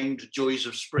pun named Joyce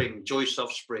of Spring,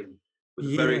 with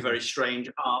a very, very strange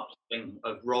art thing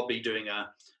of Robbie doing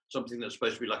something that's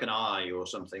supposed to be like an eye or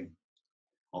something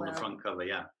on the front cover.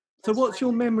 Yeah. So what's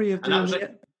your memory of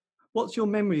what's your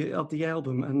memory of the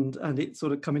album and it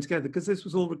sort of coming together? Because this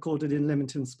was all recorded in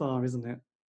Leamington Spa, isn't it?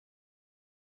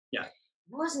 Yeah. It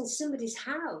was in somebody's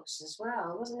house as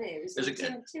well, wasn't it? It was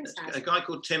Tim's house. A guy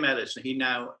called Tim Ellis, and he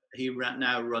now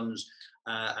runs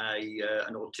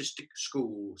an autistic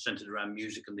school centred around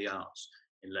music and the arts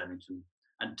in Leamington.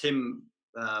 And Tim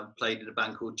played in a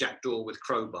band called Jackdaw with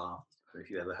Crowbar, if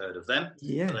you ever heard of them.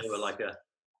 Yes. They were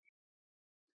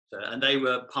and they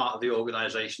were part of the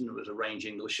organisation that was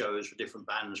arranging the shows for different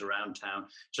bands around town.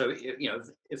 So,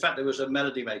 in fact, there was a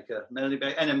Melody Maker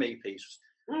NME piece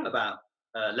about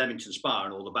Leamington Spa,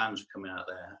 and all the bands were coming out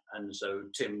there, and so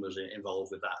Tim was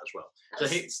involved with that as well. So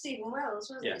Stephen Wells,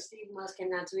 wasn't it? Stephen Wells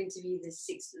came down to interview the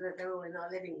 6. They're all in our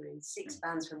living room. 6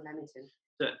 bands from Leamington.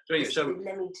 So the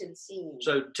Leamington scene.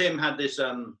 So Tim had this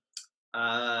little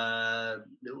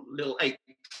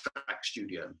 8-track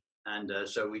studio, and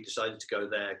so we decided to go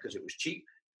there because it was cheap.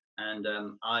 And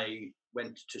I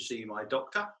went to see my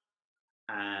doctor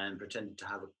and pretended to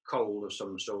have a cold of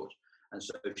some sort. And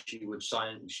so she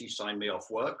signed me off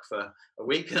work for a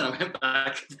week, and I went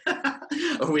back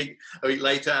a week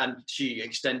later, and she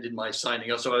extended my signing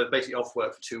off. So I was basically off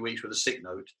work for 2 weeks with a sick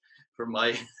note from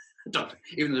my doctor,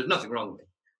 even though there's nothing wrong with me.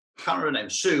 I can't remember her name.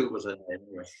 Sue was her name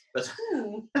anyway.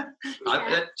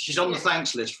 But she's on the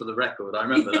thanks list for the record. I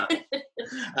remember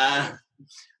that.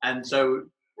 And so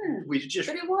We just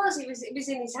But it was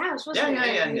in his house, wasn't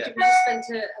it? Yeah. We just spent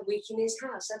a week in his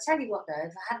house. I tell you what, though,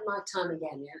 if I had my time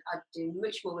again, I'd do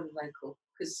much more with the vocal,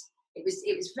 because it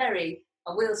was very.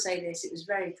 I will say this: it was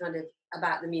very kind of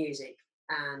about the music,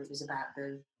 and it was about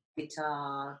the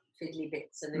guitar, fiddly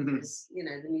bits, and it was,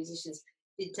 the musicians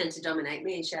did tend to dominate.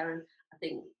 Me and Sharon, I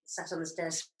think, sat on the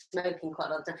stairs smoking quite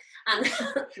a lot of time.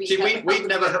 And we'd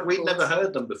never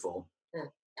heard them before. Right.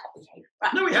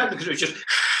 No, we hadn't, because it was just.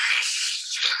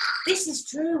 This is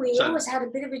true. We always had a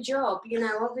bit of a job,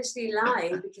 obviously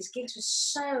live, because gigs were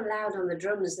so loud on the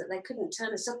drums that they couldn't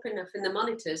turn us up enough in the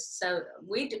monitors. So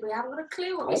we haven't got a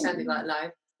clue what we sounded like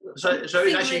live. So it's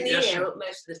actually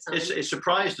most of the time. It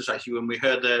surprised us actually when we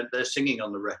heard their singing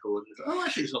on the record.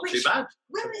 Actually, it's not too bad.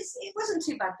 Well, it wasn't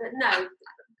too bad, but no.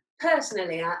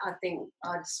 Personally, I think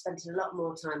I'd spent a lot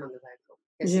more time on the vocal,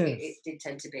 because it did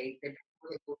tend to be they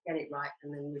would get it right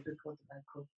and then we'd record the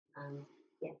vocal.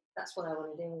 That's what I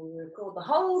want to do. We'll record the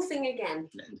whole thing again.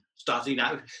 Starting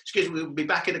now. Excuse me, we'll be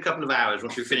back in a couple of hours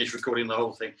once we finish recording the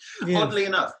whole thing. Yeah. Oddly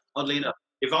enough,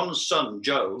 Yvonne's son,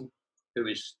 Joe, who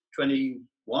is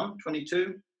 21,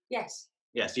 22? Yes,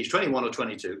 he's 21 or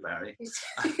 22, Barry.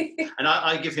 And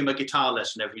I give him a guitar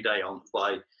lesson every day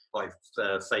by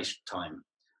FaceTime.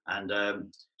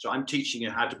 And so I'm teaching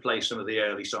him how to play some of the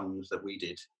early songs that we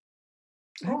did.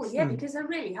 Oh, yeah, because they're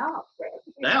really hard.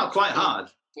 They are quite hard.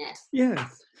 Yes.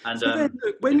 Yes. And so then,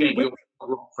 when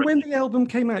the album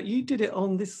came out, you did it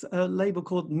on this label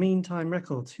called Meantime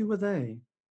Records. Who were they?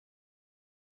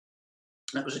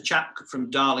 That was a chap from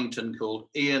Darlington called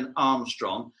Ian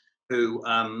Armstrong, who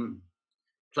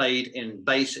played in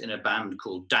bass in a band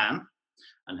called Dan.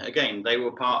 And again, they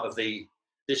were part of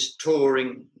this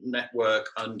touring network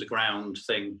underground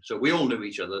thing. So we all knew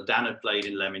each other. Dan had played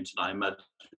in Leamington, I imagine.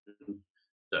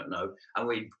 Don't know, and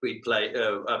we'd played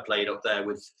up there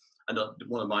with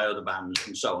one of my other bands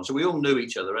and so on. So we all knew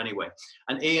each other anyway.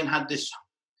 And Ian had this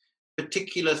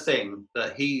particular thing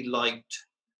that he liked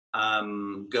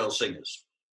girl singers,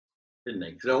 didn't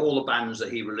he? Because all the bands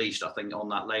that he released, I think, on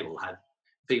that label had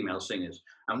female singers.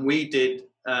 And we did.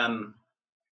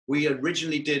 We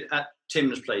originally did at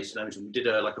Tim's place, we did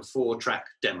a 4-track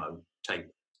demo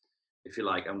tape, if you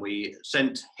like, and we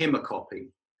sent him a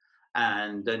copy.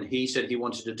 And then he said he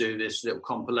wanted to do this little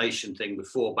compilation thing with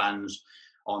 4 bands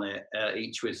on it,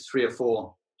 each with 3 or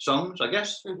 4 songs, I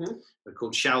guess. They're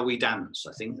called Shall We Dance,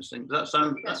 I think. Does that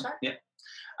sound? That's right. Yeah.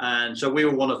 And so we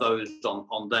were one of those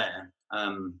on there.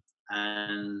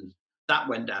 And that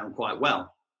went down quite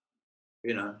well.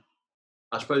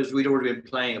 I suppose we'd already been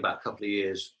playing about a couple of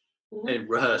years, in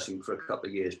rehearsing for a couple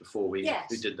of years before we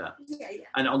did that. Yeah.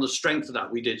 And on the strength of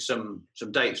that, we did some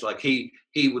dates. Like he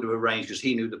would have arranged, because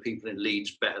he knew the people in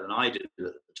Leeds better than I did at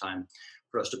the time,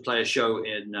 for us to play a show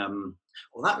in.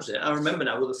 That was it. I remember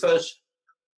now. Well,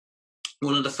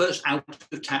 one of the first out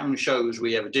of town shows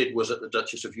we ever did was at the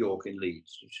Duchess of York in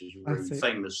Leeds, which is a very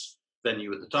famous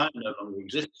venue at the time, no longer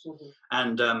exists.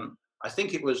 And I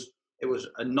think it was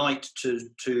a night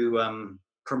to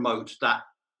promote that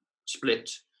split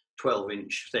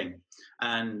 12-inch thing,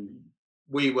 and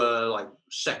we were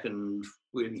second.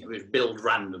 We was billed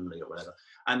randomly or whatever,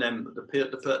 and then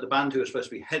the band who was supposed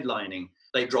to be headlining,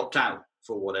 they dropped out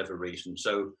for whatever reason.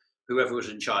 So whoever was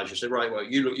in charge said, right, well,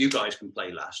 you guys can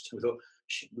play last. We thought,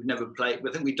 we've never played.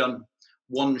 I think we'd done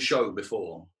one show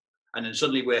before, and then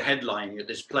suddenly we're headlining at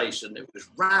this place, and it was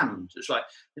rammed. It's like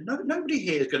nobody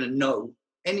here is going to know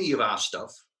any of our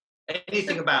stuff,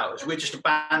 anything about us. We're just a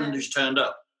band who's turned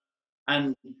up.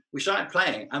 And we started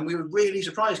playing, and we were really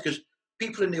surprised because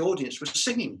people in the audience were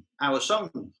singing our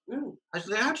song. I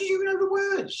said, how did you know the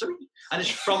words? And it's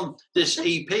from this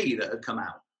EP that had come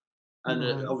out,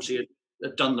 and obviously it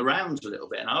had done the rounds a little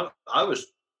bit. And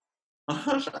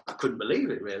I couldn't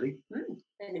believe it, really.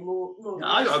 Any more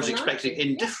I was expecting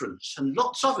indifference and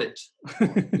lots of it,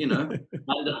 And,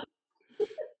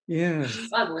 yes.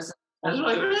 I was.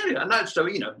 Really? And that's so,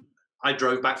 I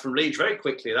drove back from Leeds very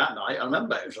quickly that night. I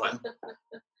remember it was like,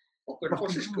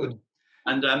 this is good.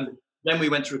 And then we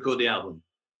went to record the album.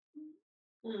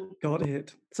 Got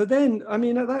it. So then,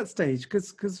 at that stage,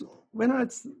 because when I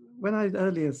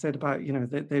earlier said about,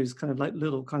 that those kind of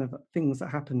little kind of things that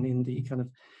happen in the kind of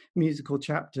musical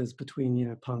chapters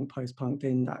between, punk, post-punk,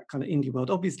 then that kind of indie world.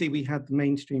 Obviously, we had the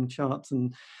mainstream charts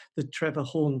and the Trevor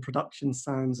Horn production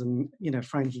sounds and,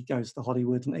 Frankie Goes to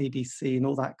Hollywood and ABC and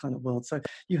all that kind of world. So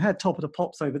you had Top of the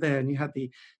Pops over there and you had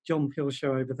the John Peel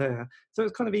show over there. So it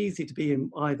was kind of easy to be in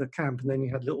either camp, and then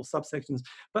you had little subsections.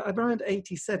 But around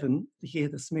 87, the year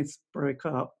the Smiths broke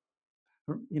up,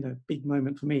 big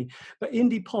moment for me. But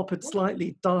indie pop had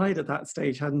slightly died at that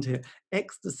stage, hadn't it?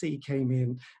 Ecstasy came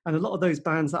in, and a lot of those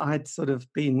bands that I had sort of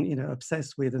been,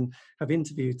 obsessed with and have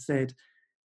interviewed said,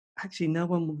 actually, no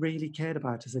one really cared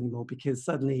about us anymore, because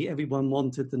suddenly everyone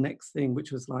wanted the next thing,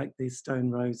 which was like the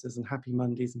Stone Roses and Happy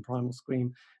Mondays and Primal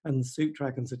Scream, and the Soup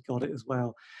Dragons had got it as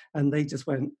well. And they just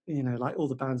went, like all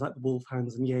the bands like the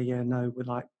Wolfhounds and Yeah Yeah No were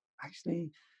like, actually,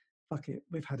 fuck it,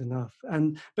 we've had enough.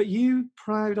 But you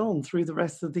plowed on through the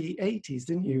rest of the 80s,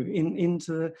 didn't you?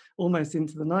 Into almost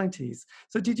into the 90s.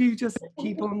 So did you just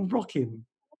keep on rocking?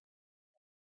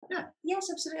 Yeah. Yes,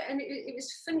 absolutely. And it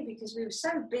was funny because we were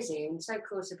so busy and so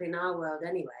caught up in our world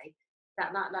anyway,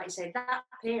 that like you say, that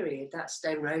period, that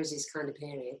Stone Roses kind of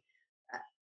period,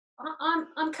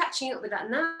 I'm catching up with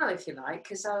that now, if you like,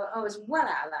 because I was well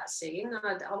out of that scene.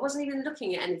 I wasn't even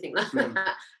looking at anything like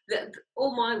that.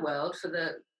 All my world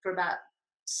for about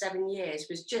 7 years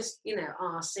was just,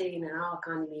 our scene and our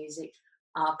kind of music,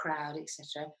 our crowd,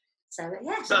 etc. So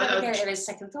yes, I never gave it a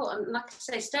second thought. And like I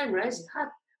say, Stone Roses, I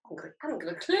haven't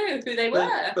got a clue who they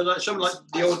were. But like someone like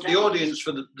the audience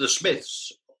for the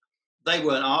Smiths, they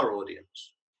weren't our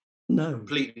audience. No,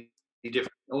 completely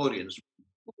different audience.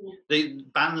 The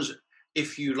bands,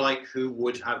 if you like, who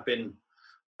would have been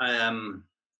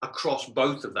across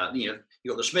both of that, you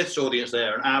got the Smiths audience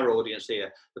there and our audience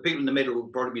here. The people in the middle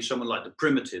would probably be someone like the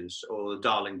Primitives or the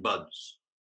Darling Buds,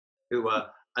 who were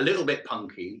a little bit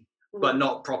punky, but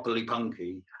not properly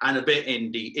punky, and a bit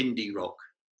indie rock,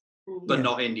 but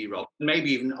not indie rock.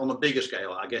 Maybe even on a bigger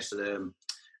scale, I guess. Well,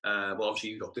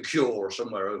 obviously you've got The Cure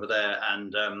somewhere over there,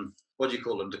 and what do you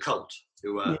call them? The Cult,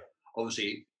 who are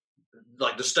obviously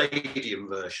like the stadium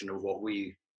version of what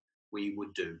we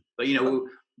would do. But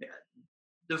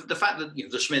the fact that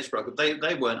the Smiths broke up,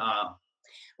 they weren't our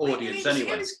audience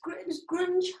anyway. It was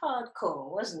grunge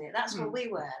hardcore, wasn't it? That's what we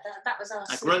were. That was our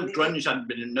grunge hadn't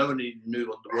been. Nobody knew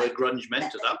what the word grunge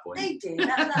meant at that point. They did.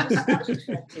 That was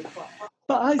referred to quite.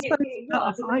 But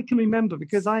I can remember,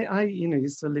 because I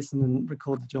used to listen and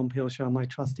record the John Peel Show on my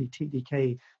trusty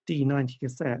TDK D90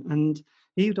 cassette, and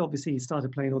he'd obviously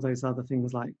started playing all those other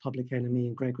things like Public Enemy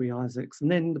and Gregory Isaacs,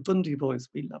 and then the Bundy Boys.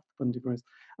 We loved the Bundy Boys,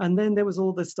 and then there was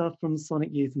all this stuff from Sonic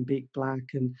Youth and Big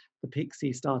Black, and the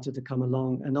Pixies started to come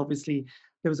along, and obviously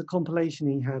there was a compilation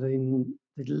he had in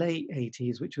the late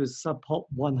 80s, which was Sub Pop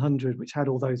 100, which had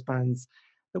all those bands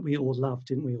that we all loved,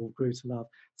 didn't we? All grew to love.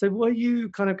 So were you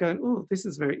kind of going, oh, this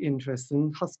is very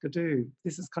interesting, Husker Du,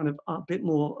 this is kind of a bit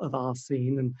more of our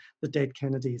scene, and the Dead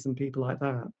Kennedys and people like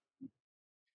that?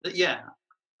 Yeah,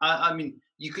 I mean,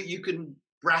 you can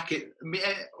bracket. I mean,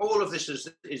 all of this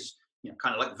is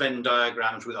kind of like Venn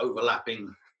diagrams with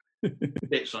overlapping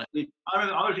bits on it.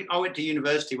 I went to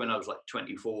university when I was like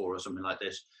 24 or something like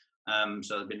this.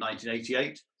 So it'd been 1988,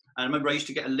 and I remember I used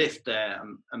to get a lift there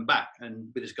and back, and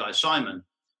with this guy Simon,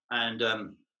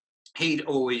 and he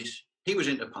was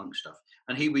into punk stuff,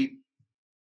 and he'd be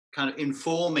kind of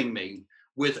informing me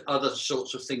with other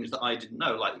sorts of things that I didn't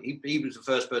know. Like he was the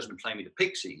first person to play me the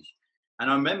Pixies, and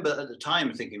I remember at the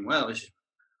time thinking, well, this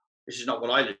is not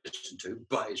what I listen to,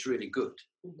 but it's really good,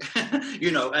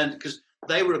 and because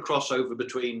they were a crossover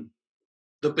between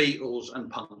the Beatles and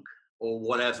punk, or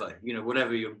whatever,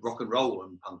 whatever your rock and roll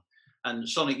and punk. And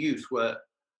Sonic Youth were,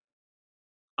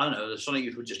 I don't know, the Sonic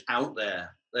Youth were just out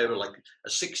there. They were like a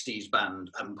 60s band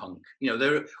and punk. There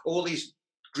were all these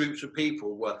groups of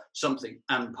people were something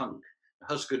and punk.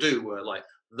 Husker Du were like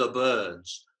the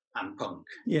Byrds and punk.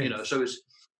 So it's,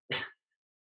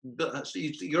 but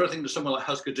you're thinking that someone like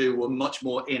Husker Du were much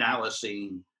more in our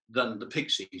scene than the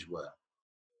Pixies were,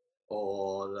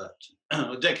 or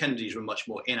that Dead Kennedys were much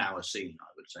more in our scene, I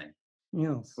would say.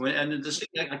 Yes. And the scene,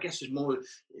 I guess, is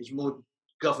more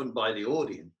governed by the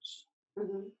audience.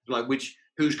 Like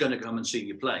who's going to come and see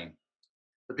you play?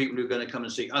 The people who are going to come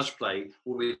and see us play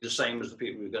will be the same as the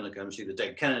people who are going to come and see the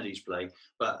Dead Kennedys play,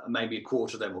 but maybe a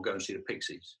quarter of them will go and see the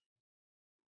Pixies.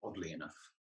 Oddly enough.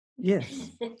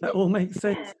 Yes, that all makes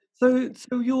sense.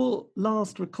 So your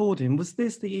last recording, was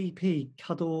this the EP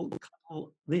Cuddle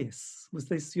This? Was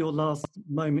this your last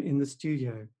moment in the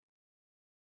studio?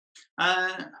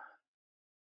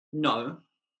 No.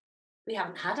 We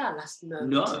haven't had our last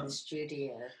moment in the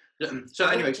studio. So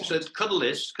anyway, so Cuddle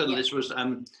This was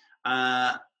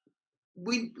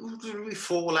we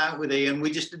fall out with Ian.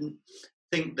 We just didn't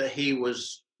think that he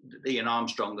was Ian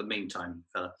Armstrong, the Meantime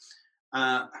fella.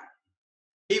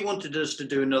 He wanted us to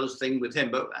do another thing with him,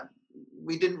 but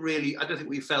we didn't really. I don't think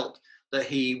we felt that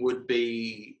he would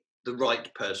be the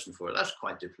right person for it. That's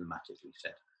quite diplomatically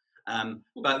said.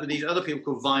 But with these other people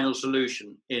called Vinyl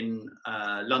Solution in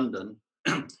London,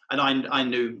 and I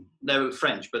knew they were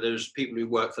French, but there was people who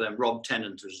worked for them. Rob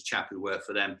Tennant was a chap who worked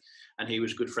for them, and he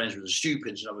was good friends with the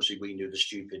Stupids, and obviously we knew the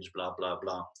Stupids, blah blah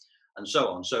blah, and so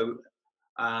on. So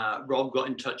Rob got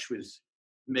in touch with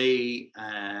me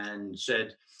and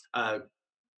said,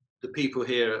 the people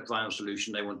here at Vinyl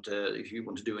Solution, they want to, if you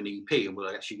want to do an EP, and we'll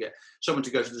actually get someone to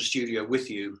go to the studio with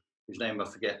you, whose name I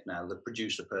forget now, the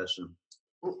producer person,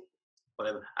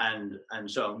 whatever, and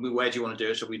so where do you want to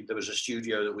do it? So there was a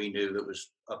studio that we knew that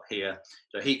was up here.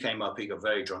 So he came up, he got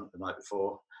very drunk the night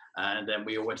before, and then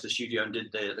we all went to the studio and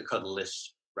did the Cuddle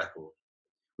List record,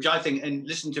 which I think, and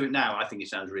listen to it now, I think it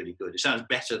sounds really good. It sounds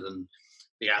better than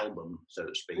the album, so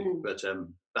to speak, but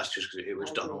that's just because it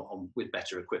was done on with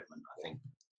better equipment, I think.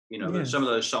 You know, Yes. some of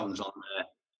those songs on there,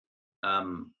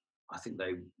 I think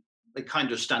they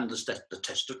kind of stand the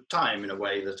test of time in a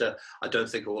way that I don't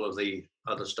think all of the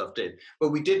other stuff did. But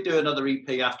we did do another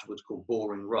EP afterwards called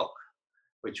Boring Rock,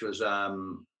 which was, I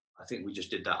think we just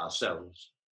did that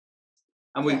ourselves.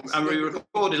 And we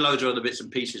recorded loads of other bits and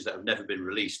pieces that have never been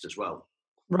released as well.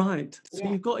 Right. So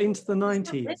Yeah. you got into the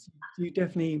 90s. You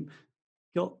definitely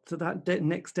got to that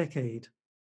next decade.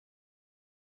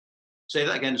 Say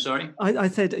that again, sorry. I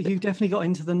said you definitely got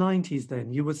into the 90s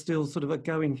then. You were still sort of a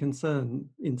going concern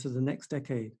into the next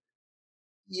decade.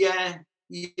 Yeah.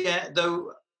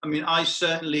 Though, I mean, I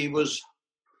certainly was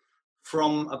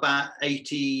from about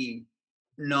 89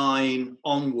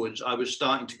 onwards, I was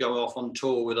starting to go off on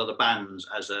tour with other bands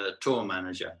as a tour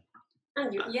manager.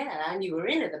 And you were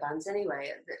in other bands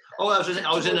anyway. Oh, I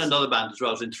was in another band as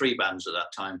well. I was in 3 bands at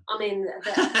that time. I mean,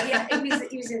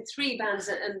 he was in 3 bands,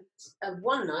 and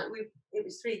one night it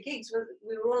was 3 gigs.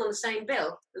 We were all on the same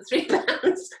bill, the 3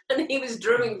 bands, and he was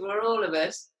drumming for all of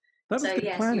us. That was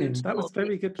good planning. That was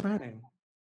very good planning.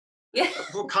 Yeah.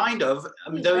 Well, kind of. I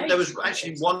mean, there was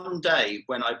actually one day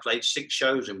when I played 6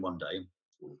 shows in one day.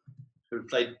 We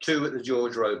played 2 at the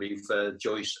George Robey for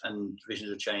Joyce and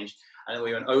Visions of Change, and then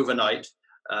we went overnight.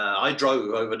 I drove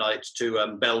overnight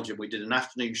to Belgium. We did an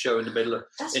afternoon show in the middle of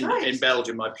in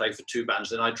Belgium. I played for 2 bands.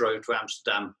 Then I drove to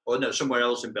Amsterdam, or no, somewhere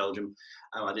else in Belgium.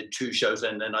 I did 2 shows.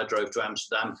 Then I drove to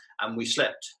Amsterdam, and we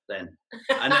slept then.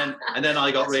 And then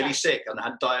I got really sick and I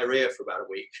had diarrhea for about a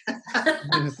week.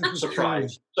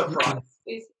 Surprise!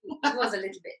 He was a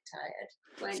little bit tired.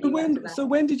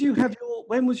 When did you have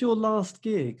when was your last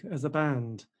gig as a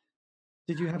band?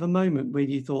 Did you have a moment where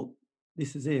you thought,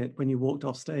 this is it, when you walked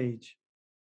off stage?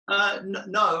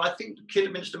 No, I think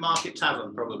Kidderminster Market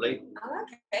Tavern, probably. Oh,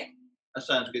 okay. That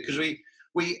sounds good, because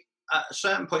we at a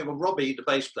certain point, well, Robbie, the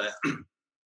bass player,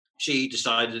 she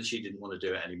decided that she didn't want to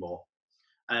do it anymore.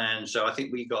 And so I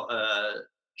think we got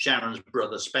Sharon's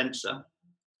brother, Spencer,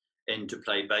 in to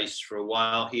play bass for a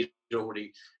while.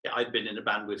 I'd been in a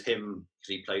band with him because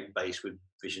he played bass with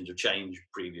Visions of Change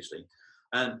previously.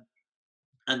 And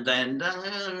then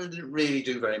didn't really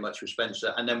do very much with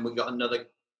Spencer. And then we got another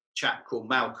chap called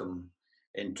Malcolm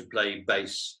in to play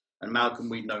bass. And Malcolm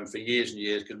we'd known for years and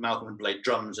years because Malcolm had played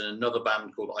drums in another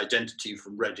band called Identity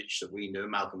from Redditch that we knew.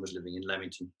 Malcolm was living in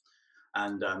Leamington.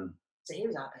 And so he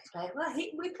was our bass player. Well,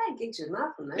 we played gigs with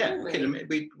Malcolm, though, yeah, didn't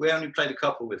we? We only played a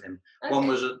couple with him. Okay. One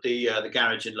was at the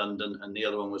garage in London, and the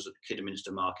other one was at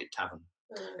Kidderminster Market Tavern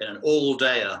in an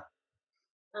all-dayer.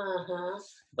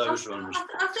 Those ones.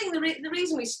 I think the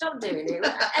reason we stopped doing it,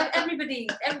 everybody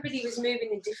was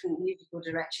moving in different musical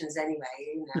directions anyway.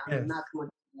 You know, yes. Malcolm would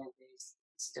do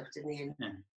stuff, didn't he?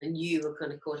 And you were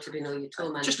kind of caught up in all your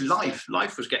tour management. Just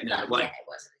life was getting out of the way. Yeah, it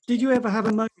was. Did you ever have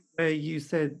a moment where you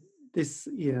said, this,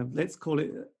 let's call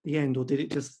it the end, or did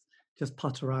it just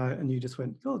putter out and you just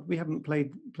went, God, we haven't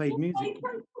played music?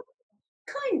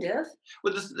 Kind of.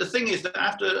 Well, the thing is that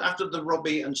after the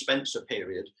Robbie and Spencer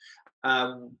period,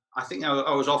 I think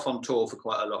I was off on tour for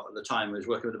quite a lot at the time. I was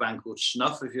working with a band called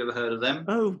Snuff. Have you ever heard of them?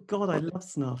 Oh God, I love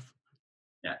Snuff.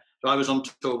 Yeah, so I was on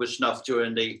tour with Snuff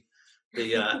during the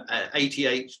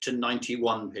 88 to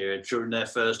 91 period, during their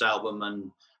first album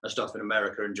and stuff in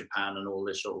America and Japan and all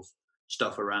this sort of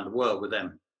stuff around the world with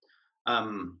them.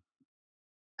 And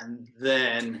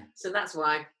then so that's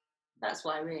why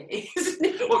really.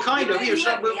 Well, kind of.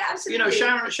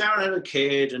 Sharon had a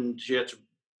kid and she had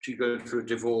to go through a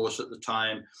divorce at the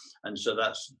time, and so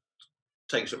that's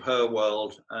takes up her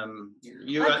world.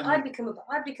 I'd become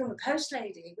a post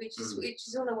lady, which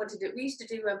is all I wanted to do. We used to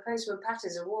do Postman Pat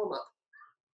as a warm up.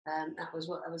 That was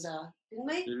our, didn't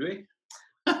we? Did we?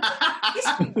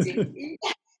 Yes, we did.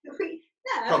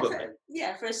 No, probably.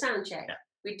 For a sound check,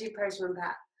 we'd do Postman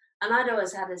Pat, and I'd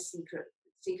always had a secret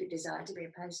desire to be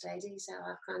a post lady. So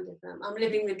I've kind of I'm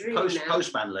living the dream now.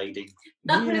 Postman lady.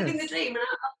 I'm living the dream, and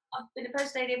I've been a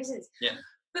post lady ever since. Yeah.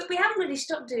 But we haven't really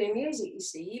stopped doing music, you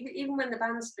see, even when the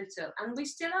band split up. And we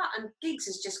still are. And Giggs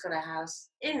has just got a house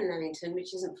in Leamington,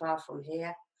 which isn't far from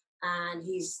here. And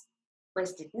he's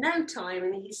wasted no time,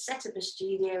 and he's set up a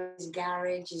studio, his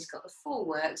garage, he's got the full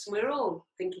works. And we're all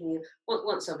thinking,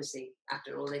 once obviously,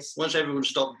 after all this. Once everyone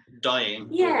stopped dying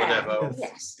or whatever.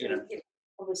 Yes. You know.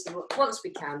 Obviously, once we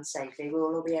can safely,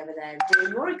 we'll all be over there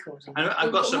doing more recording. And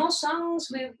I've got some more songs.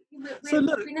 So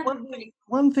look, we never really...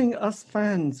 one thing us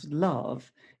fans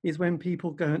love is when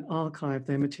people go and archive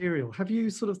their material. Have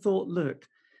you sort of thought, look,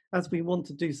 as we want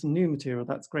to do some new material,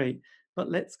 that's great,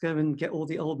 but let's go and get all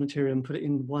the old material and put it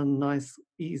in one nice,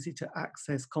 easy to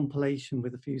access compilation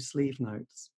with a few sleeve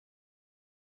notes?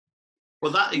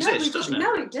 Well, that exists, doesn't it?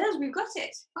 No, it does. We've got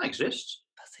it. That exists.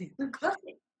 We've got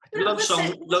it. Love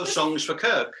songs for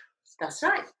Kirk. That's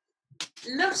right.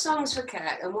 Love songs for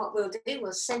Kirk, and what we'll do,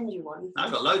 we'll send you one.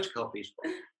 I've got loads of copies.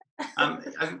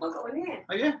 I've got one here.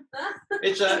 Oh yeah.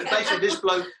 It's basically this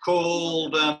bloke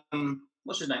called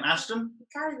what's his name? Aston. You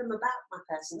carry them about, my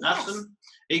person. Aston. Yes.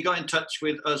 He got in touch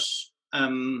with us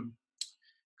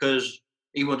because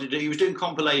he was doing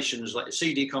compilations, like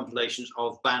CD compilations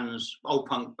of bands, old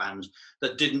punk bands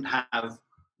that didn't have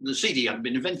the CD hadn't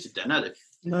been invented then, had it?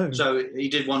 No. So he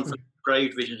did one for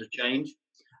Brave Visions of Change.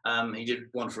 He did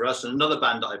one for us, and another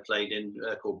band that I played in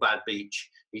called Bad Beach.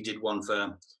 He did one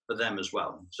for them as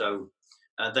well. So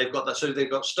they've got that. So they've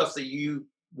got stuff that you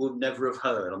would never have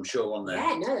heard, I'm sure, on there.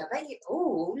 Yeah, no, I bet you.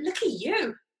 Oh, look at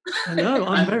you! I know.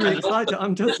 I'm very excited.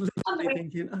 I'm just literally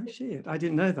thinking, oh shit, I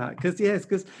didn't know that. Because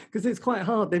it's quite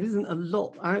hard. There isn't a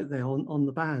lot out there on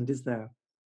the band, is there?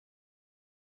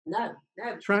 No.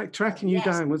 Tracking you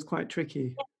down was quite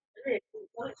tricky.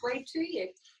 On its way to you.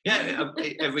 Yeah,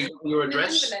 your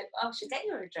address. I should get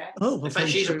your address. Oh, well, in fact,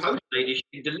 she's a post lady.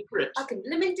 She can deliver it. I can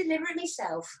deliver it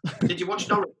myself. Did you watch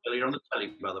Norwich earlier on the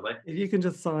telly, by the way? If you can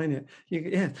just sign it.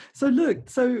 Yeah. So look,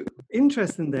 so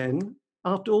interesting then,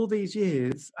 after all these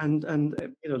years and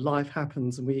life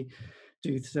happens and we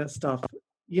do that stuff,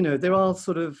 there are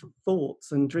sort of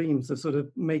thoughts and dreams of sort of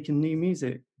making new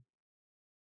music.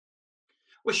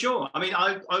 Well, sure. I mean,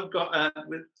 I've got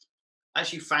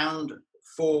actually found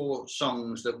 4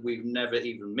 songs that we've never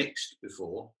even mixed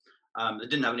before. That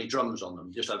didn't have any drums on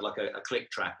them, just had like a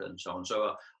click track and so on.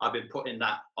 So I've been putting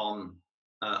that on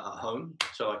at home,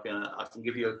 so I can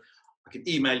give you, I can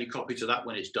email you copies of that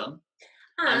when it's done.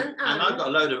 And I've got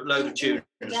a load of tunes.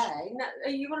 Are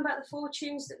you on about the 4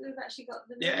 tunes that we've actually got?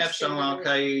 Yeah, F Song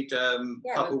Arcade,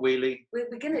 Papa Wheelie. We're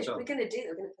gonna put them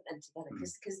together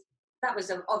because that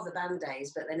was of the band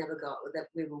days, but they never got.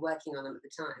 We were working on them at the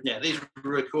time. Yeah, these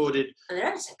were recorded and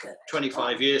they're so good.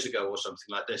 25 years ago or something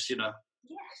like this,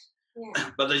 Yeah.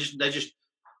 But they just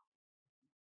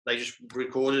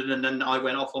recorded, and then I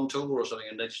went off on tour or something,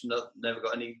 and they just never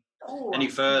got any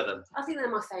further. I think they're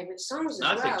my favourite songs as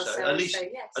I well. think so. So at least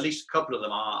yes. At least a couple of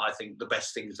them are, I think, the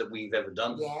best things that we've ever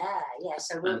done. Yeah.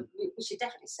 So we should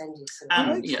definitely send you some.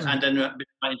 And then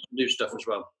planning to do stuff as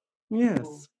well.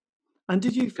 Yes. And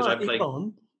did you find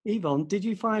Yvonne? Did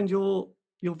you find your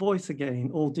voice again,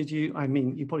 or did you? I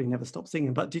mean, you probably never stopped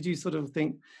singing, but did you sort of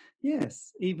think,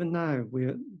 yes, even now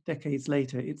we're decades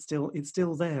later, it's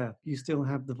still there. You still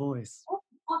have the voice.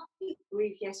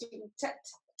 Yes,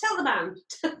 tell the band.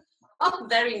 I'm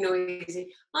very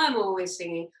noisy. I'm always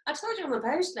singing. I told you I'm a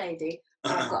post lady.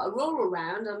 I've got a rural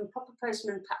round. I'm a proper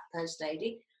postman post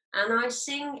lady, and I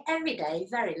sing every day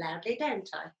very loudly, don't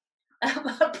I?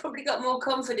 I've probably got more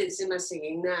confidence in my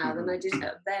singing now than I did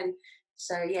then.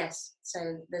 So yes,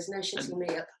 so there's no shutting me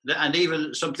up. And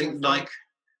even something like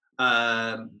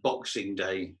Boxing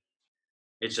Day,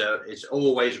 it's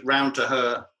always round to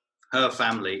her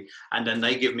family, and then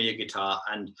they give me a guitar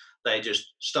and they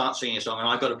just start singing a song, and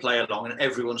I've got to play along, and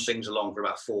everyone sings along for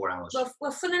about 4 hours.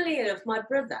 Well, funnily enough, my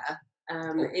brother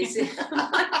is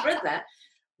my brother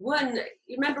won.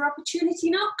 You remember Opportunity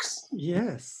Knocks?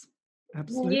 Yes.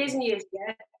 Absolutely. Years and years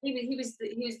ago, he was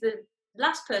the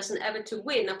last person ever to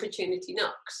win Opportunity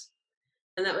Knocks,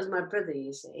 and that was my brother.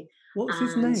 You see, what's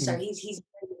his name? So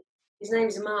his name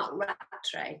is Mark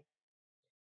Rattray,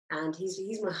 and he's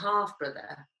my half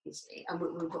brother. You see, and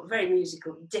we've got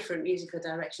different musical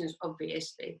directions,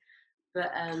 obviously,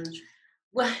 but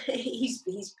well, he's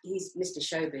Mr.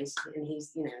 Showbiz, and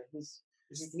he's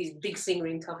a big singer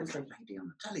in Coventry. Lady on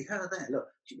the telly, her there. Look,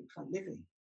 she looks like Livy.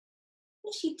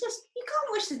 She just, you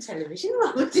can't watch the television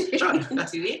while we're doing it.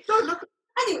 No, look.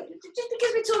 Anyway, just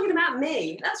because we're talking about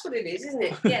me, that's what it is, isn't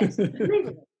it? Yes.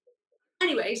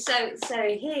 Anyway, so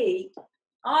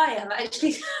I have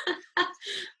actually,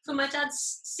 for my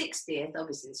dad's 60th,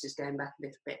 obviously this is going back a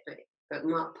little bit, but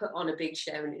Mark put on a big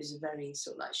show, and it was a very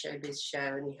sort of like showbiz show,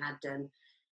 and he had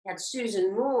had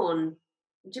Susan Morn.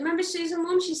 Do you remember Susan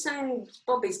Morn? She sang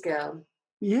Bobby's Girl.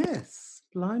 Yes,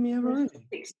 blimey, alright.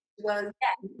 Well,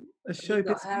 yeah. A showbiz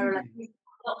Got her, movie. he's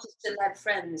got lots of celeb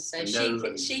friends. So The she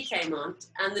Nolans. came on,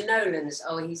 and the Nolans.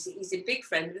 Oh, he's a big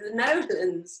friend with the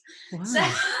Nolans. Wow. So,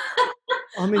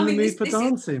 I'm in I the mean, mood this- for this is-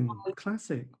 dancing.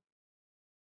 Classic.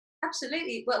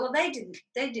 absolutely. Well, they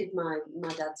did my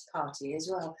dad's party as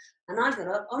well, and I got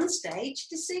up on stage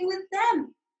to sing with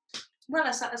them. Well,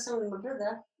 I sang with my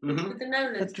brother Mhm. with the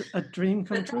Nolans. A dream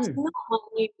come But that's true. not my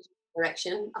new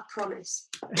direction. I promise.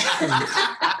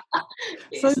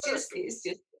 So- it's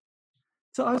just.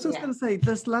 So I was just Yeah. going to say,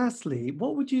 just lastly,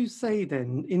 what would you say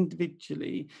then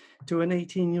individually to an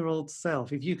 18-year-old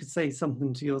self, if you could say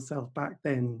something to yourself back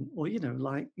then, or, you know,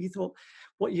 like you thought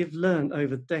what you've learned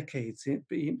over decades,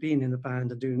 being in the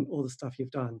band and doing all the stuff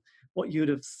you've done, what you would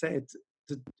have said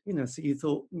to, you know, so you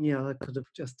thought, yeah, I could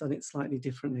have just done it slightly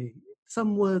differently.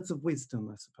 Some words of wisdom,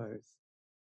 I suppose.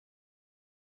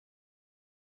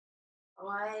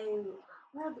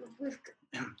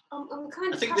 I'm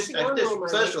kind I of think this, passing on all my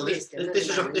first of all, this wisdom at is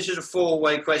the a moment.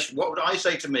 four-way question. What would I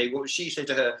say to me? What would she say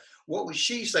to her? What would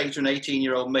she say to an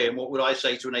 18-year-old me? And what would I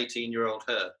say to an 18-year-old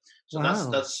her? So Wow.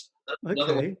 that's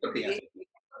another way Okay. of looking at it.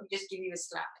 Just give you a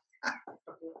slap.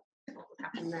 What would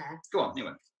happen there? Go on,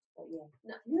 anyway. But yeah,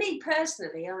 no, me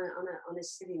personally, on a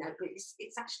silly note, but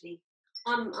it's actually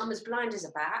I'm as blind as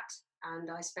a bat, and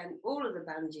I spent all of the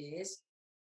band years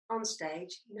on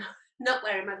stage, not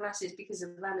wearing my glasses because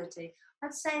of vanity.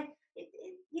 I'd say,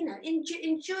 you know,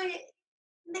 enjoy it,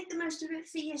 make the most of it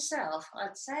for yourself.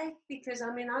 I'd say, because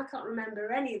I mean, I can't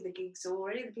remember any of the gigs or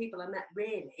any of the people I met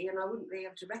really, and I wouldn't be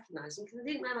able to recognise them because I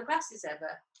didn't wear my glasses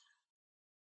ever.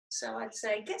 So I'd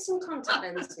say, get some contact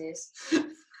lenses,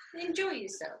 enjoy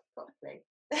yourself properly.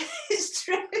 It's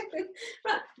true.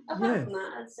 Right. Apart from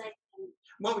that, I'd say.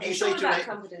 What would you It's say all to about an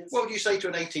confidence. What would you say to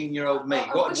an 18-year-old me?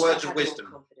 I What wish words I of had more wisdom?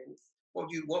 confidence.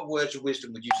 What words of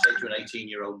wisdom would you say to an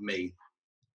 18-year-old me?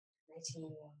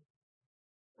 18-year-old.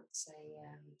 I'd say,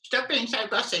 Stop being so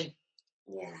bossy.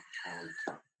 yeah.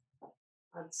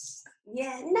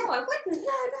 No, I wouldn't.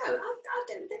 No, I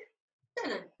don't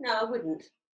know. No, I wouldn't.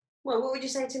 Well, what would you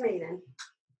say to me then?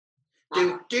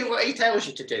 Do what he tells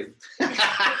you to do. We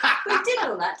did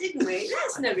all that, didn't we?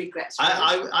 There's no regrets. For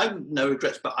us. I've no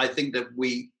regrets, but I think that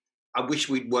I wish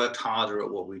we'd worked harder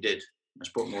at what we did. Let's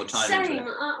put more time into Same.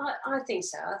 it. I think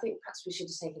so. I think perhaps we should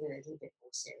have taken it a little bit more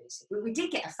seriously. We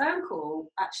did get a phone call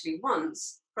actually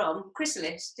once from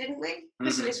Chrysalis, didn't we?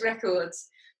 Chrysalis Records,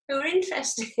 who were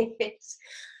interested,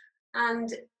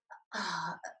 and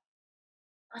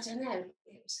I don't know.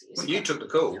 Well, you took the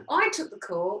call. I took the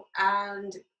call,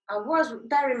 and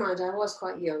bear in mind, I was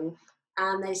quite young,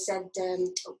 and they said,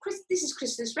 this is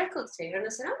Chrysalis Records here, and I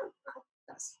said, oh,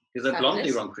 that's Because they're Blondie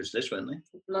fabulous. were on Chrysalis, weren't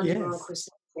they? Blondie were on Yes. Chrysalis,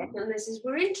 yeah. And they says,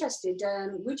 we're interested,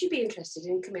 would you be interested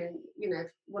in coming, you know,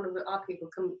 one of our people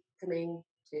coming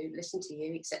to listen to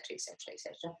you, etc., etc.,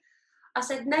 etc. I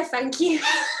said, no, thank you.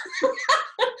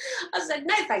 I said,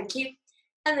 no, thank you.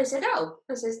 And they said, oh.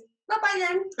 I says, bye-bye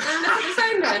then. And I put the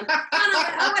phone down. And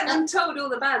I went and told all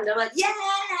the band. I'm like, yeah.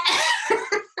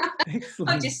 Excellent.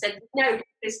 I just said, no,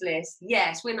 Chrysalis.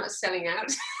 Yes, we're not selling out.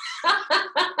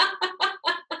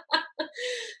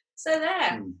 So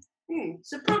there.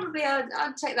 So probably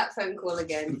I'd take that phone call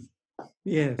again.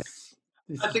 Yes.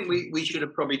 I think we should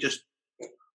have probably just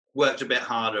worked a bit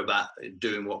harder about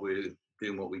doing what we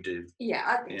do. Yeah,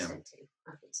 I think Yeah. so too.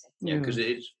 I think so. Yeah, because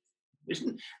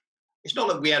it's not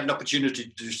that we had an opportunity to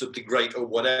do something great or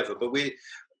whatever, but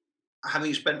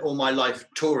having spent all my life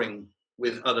touring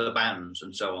with other bands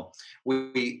and so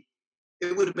on,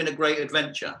 it would have been a great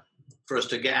adventure for us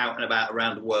to get out and about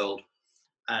around the world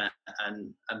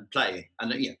and play.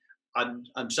 And you know,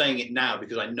 I'm saying it now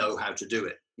because I know how to do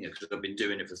it. You know, because I've been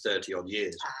doing it for 30 odd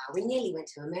years. We nearly went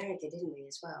to America, didn't we,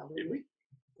 as well? Did we?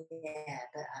 Yeah,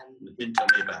 but You didn't tell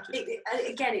me about it.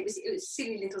 again, it was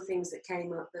silly little things that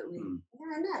came up that we. No,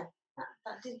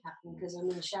 that did happen because I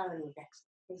mean Sharon would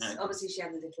get. Obviously, she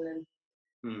had a little.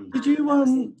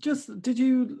 Did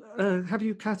you have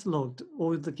you catalogued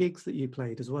all the gigs that you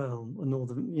played as well, and all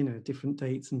the different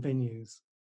dates and venues?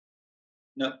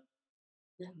 No,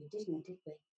 we didn't, did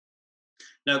we?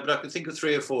 No, but I can think of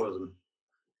 3 or 4 of them.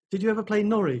 Did you ever play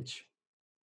Norwich?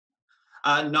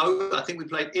 No, I think we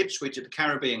played Ipswich at the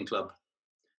Caribbean Club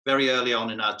very early on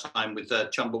in our time with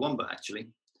Chumbawamba, actually,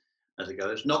 as it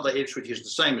goes. Not that Ipswich is the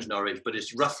same as Norwich, but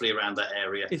it's roughly around that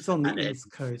area. It's on the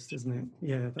East Coast, isn't it?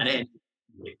 Yeah. And it ends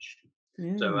in Ipswich.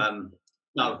 Yeah. So,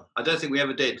 no, I don't think we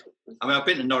ever did. I mean, I've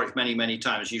been to Norwich many, many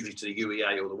times, usually to the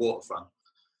UEA or the waterfront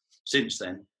since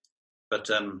then. But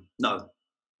no.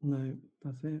 No.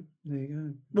 That's it. There you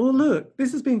go. Well, look,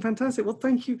 this has been fantastic. Well,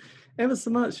 thank you ever so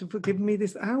much for giving me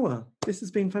this hour. This has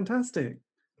been fantastic.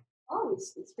 Oh,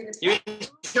 it's been a You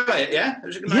enjoy it, yeah? It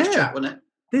was a nice chat, wasn't it?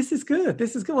 This is good.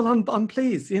 This is good. Well, I'm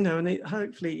pleased, you know, and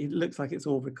hopefully it looks like it's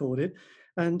all recorded.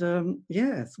 And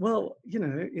yes, well, you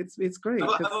know, it's great.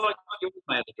 Have I got your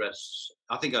email address?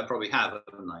 I think I probably have,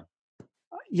 haven't I?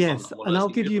 Yes, and I'll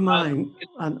give you mine,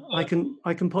 and I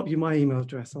can pop you my email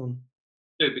address on.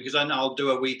 Do, because then I'll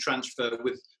do a wee transfer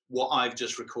with what I've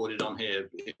just recorded on here,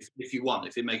 if you want,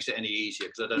 if it makes it any easier,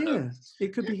 because I don't know. Yeah,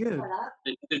 it could be good. On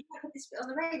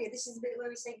the radio, this is the bit where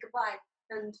we say goodbye.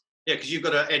 And yeah, because you've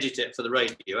got to edit it for the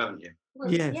radio, haven't you?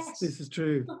 well, Yes, this is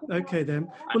true. Okay then.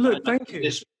 Well, look, thank you.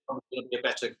 This is probably going to be a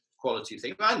better quality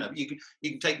thing. I know you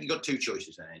can take. You've got two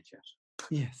choices there, yes.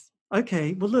 Yes.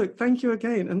 Okay. Well, look, thank you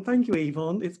again, and thank you,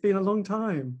 Yvonne. It's been a long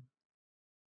time.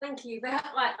 thank you.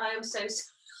 I am so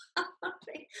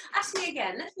sorry. Ask me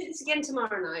again. Let's do this again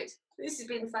tomorrow night. This has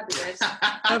been fabulous.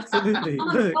 Absolutely.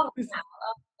 Look,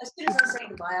 as soon as I say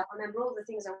goodbye, I'll remember all the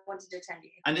things I wanted to tell you.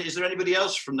 And is there anybody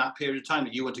else from that period of time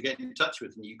that you want to get in touch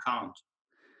with and you can't?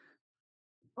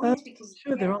 Because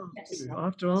sure, there are. I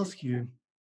have to ask you.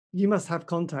 You must have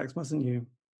contacts, mustn't you?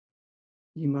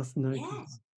 You must know.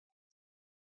 Yes.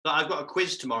 But I've got a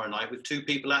quiz tomorrow night with two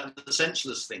people out of the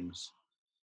Senseless Things.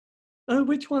 Oh,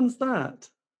 which one's that?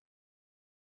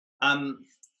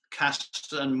 Cass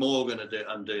and Morgan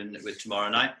I'm doing it with tomorrow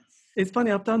night. It's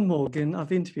funny, I've done Morgan.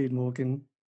 I've interviewed Morgan.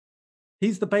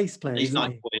 He's the bass player. He's isn't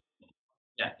nice he? boy.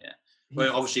 Yeah.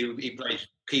 Well, obviously he plays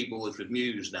keyboards with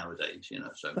Muse nowadays, you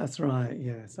know. So that's right.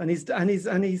 Yes, and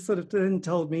he sort of then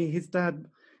told me his dad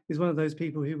is one of those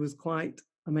people who was quite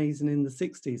amazing in the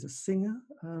 '60s. A singer.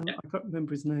 I can't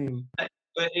remember his name.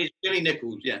 It's Billy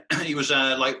Nichols. Yeah, he was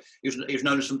he was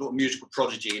known as some sort of musical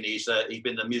prodigy, and he's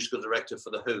been the musical director for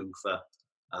the Who for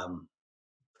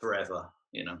forever.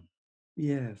 You know.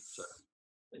 Yes. So,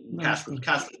 Cass was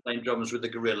playing drums with the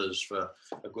Gorillaz for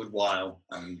a good while.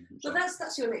 Well,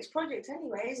 that's your next project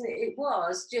anyway, isn't it? It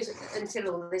was just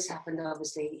until all this happened.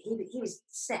 Obviously, he was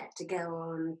set to go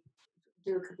on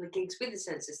do a couple of gigs with the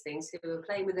Senseless Things, who were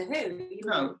playing with the Who.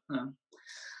 No.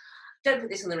 Don't put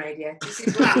this on the radio. This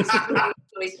is what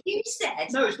you said.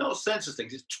 No, it's not Senseless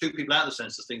Things. It's two people out of the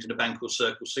Senseless Things in a band called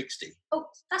Circle 60. Oh,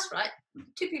 that's right.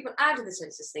 Two people out of the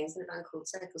Senseless Things in a band called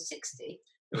Circle 60.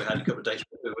 Who had a couple of dates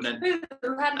with the Who, and then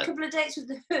who had a couple of dates with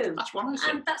the Who. That's what I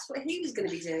said. And that's what he was going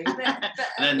to be doing. But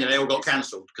and then they all got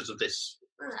cancelled because of this.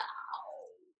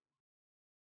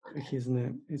 Tricky, isn't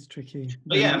it? It's tricky.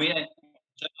 But yeah, I mean,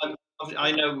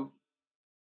 I know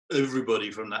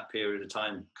everybody from that period of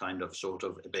time, kind of, sort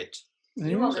of, a bit.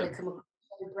 You are going to come up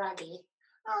with braggy.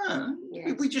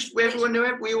 Yes.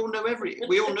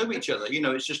 We all knew each other. You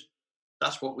know, it's just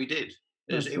that's what we did.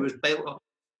 It was built up.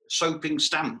 Soaping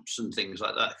stamps and things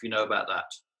like that, if you know about that.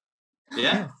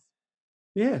 Yeah?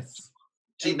 Yes.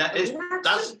 See, you can't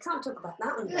talk about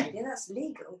that on the radio, that's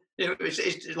legal. You know,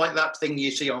 it's like that thing you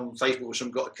see on Facebook where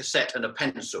someone got a cassette and a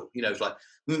pencil, you know, it's like,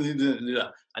 and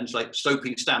it's like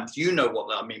soaping stamps. You know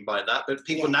what I mean by that, but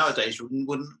people nowadays wouldn't,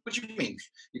 what do you mean?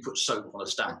 You put soap on a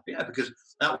stamp? Yeah, because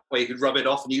that way you could rub it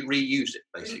off and you reuse it,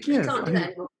 basically. You can't do that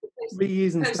anymore.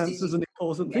 Reusing stamps is an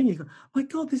important thing. You go, my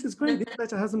God, this is great. This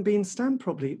letter hasn't been stamped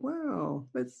properly. Wow,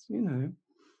 let's, you know,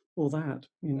 all that,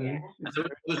 you know. Yeah.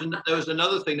 There was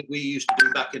another thing that we used to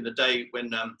do back in the day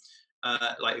when,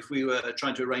 like, if we were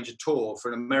trying to arrange a tour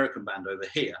for an American band over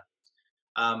here,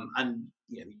 and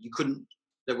you know, you couldn't.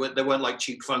 There weren't like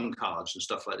cheap phone cards and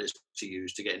stuff like this to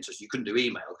use to get in touch. You couldn't do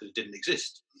email because it didn't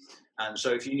exist. And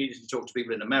so if you needed to talk to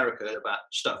people in America about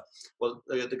stuff, well,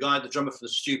 the drummer for the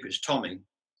Stupids, Tommy.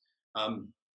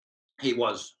 He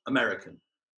was American,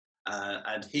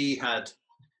 and he had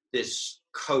this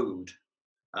code,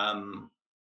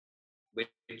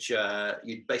 which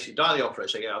you basically dial the operator,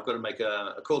 say, I've got to make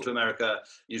a call to America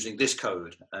using this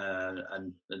code,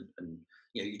 and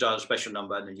you know, you dial a special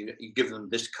number, and then you give them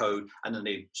this code, and then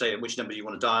they say which number you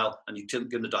want to dial, and you give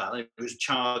them the dial, and it was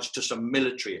charged to some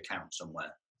military account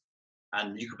somewhere,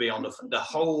 and you could be on the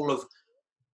whole of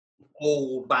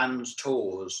all bands'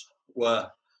 tours were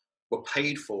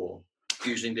paid for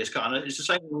using this card. And it's the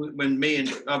same when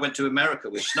I went to America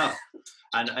with Snuff,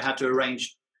 and I had to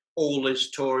arrange all this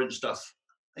touring stuff,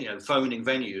 you know, phoning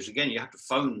venues. Again, you have to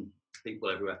phone people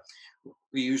everywhere.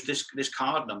 We used this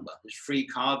card number, this free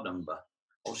card number.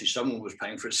 Obviously, someone was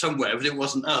paying for it somewhere, but it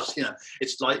wasn't us. You know,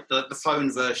 it's like the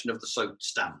phone version of the soap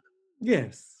stamp.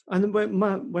 Yes, and when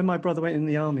my brother went in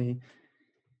the army,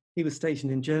 he was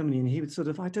stationed in Germany, and he would sort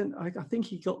of, I think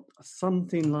he got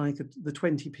something like the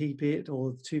 20p bit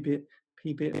or the 2-bit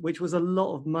p bit, which was a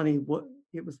lot of money. What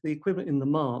it was the equivalent in the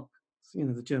mark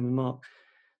the German mark.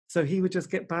 So he would just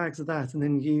get bags of that and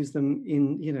then use them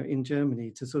in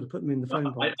Germany to sort of put them in the phone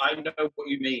box. I know what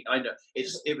you mean. I know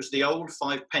it was the old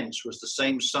 5 pence was the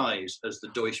same size as the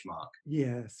Deutschmark.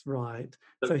 Yes, right.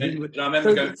 So he would. I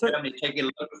remember going to Germany, taking a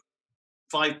load of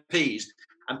 5p's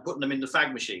and putting them in the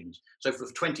fag machines. So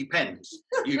for 20 pence,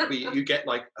 you get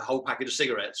like a whole packet of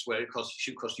cigarettes where it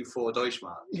should cost you 4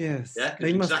 Deutschmark. Yes, yeah,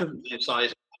 they must exactly have. The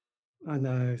size. I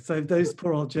know. So those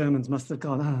poor old Germans must have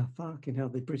gone, fucking hell,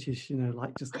 the British,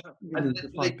 like just. And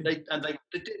they did. I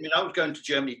mean, I was going to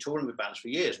Germany touring with bands for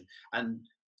years, and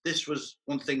this was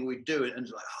one thing we'd do. And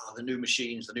like, the new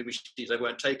machines, they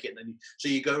won't take it. And then, so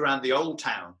you go around the old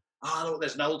town. Look,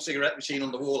 there's an old cigarette machine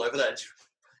on the wall over there.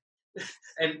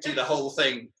 Empty the whole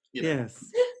thing. Yes.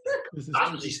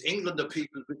 These Englander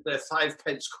people with their 5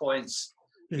 pence coins.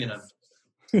 Yes.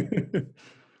 It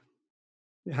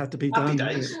had to be Happy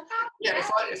done. Days. Yeah,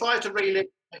 if I had to relive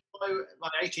my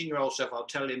 18-year-old self, I'll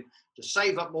tell him to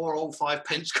save up more old 5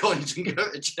 pence coins and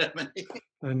go to Germany.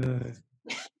 I know.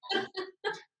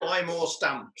 Buy more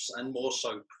stamps and more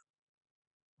soap.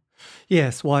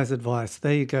 Yes, wise advice.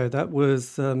 There you go. That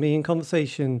was me in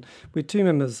conversation with 2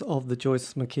 members of the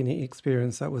Joyce McKinney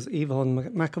Experience. That was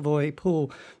Yvonne McAvoy,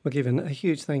 Paul McGivern. A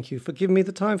huge thank you for giving me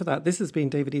the time for that. This has been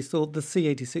David Eastaugh, the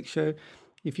C86 Show.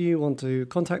 If you want to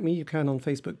contact me, you can on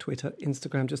Facebook, Twitter,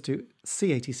 Instagram. Just do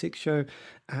C86 Show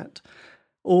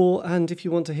and if you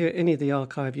want to hear any of the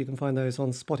archive, you can find those on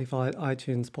Spotify,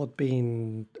 iTunes,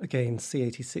 Podbean, again,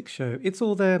 C86 Show. It's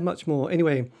all there, much more.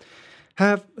 Anyway,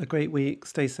 have a great week.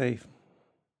 Stay safe.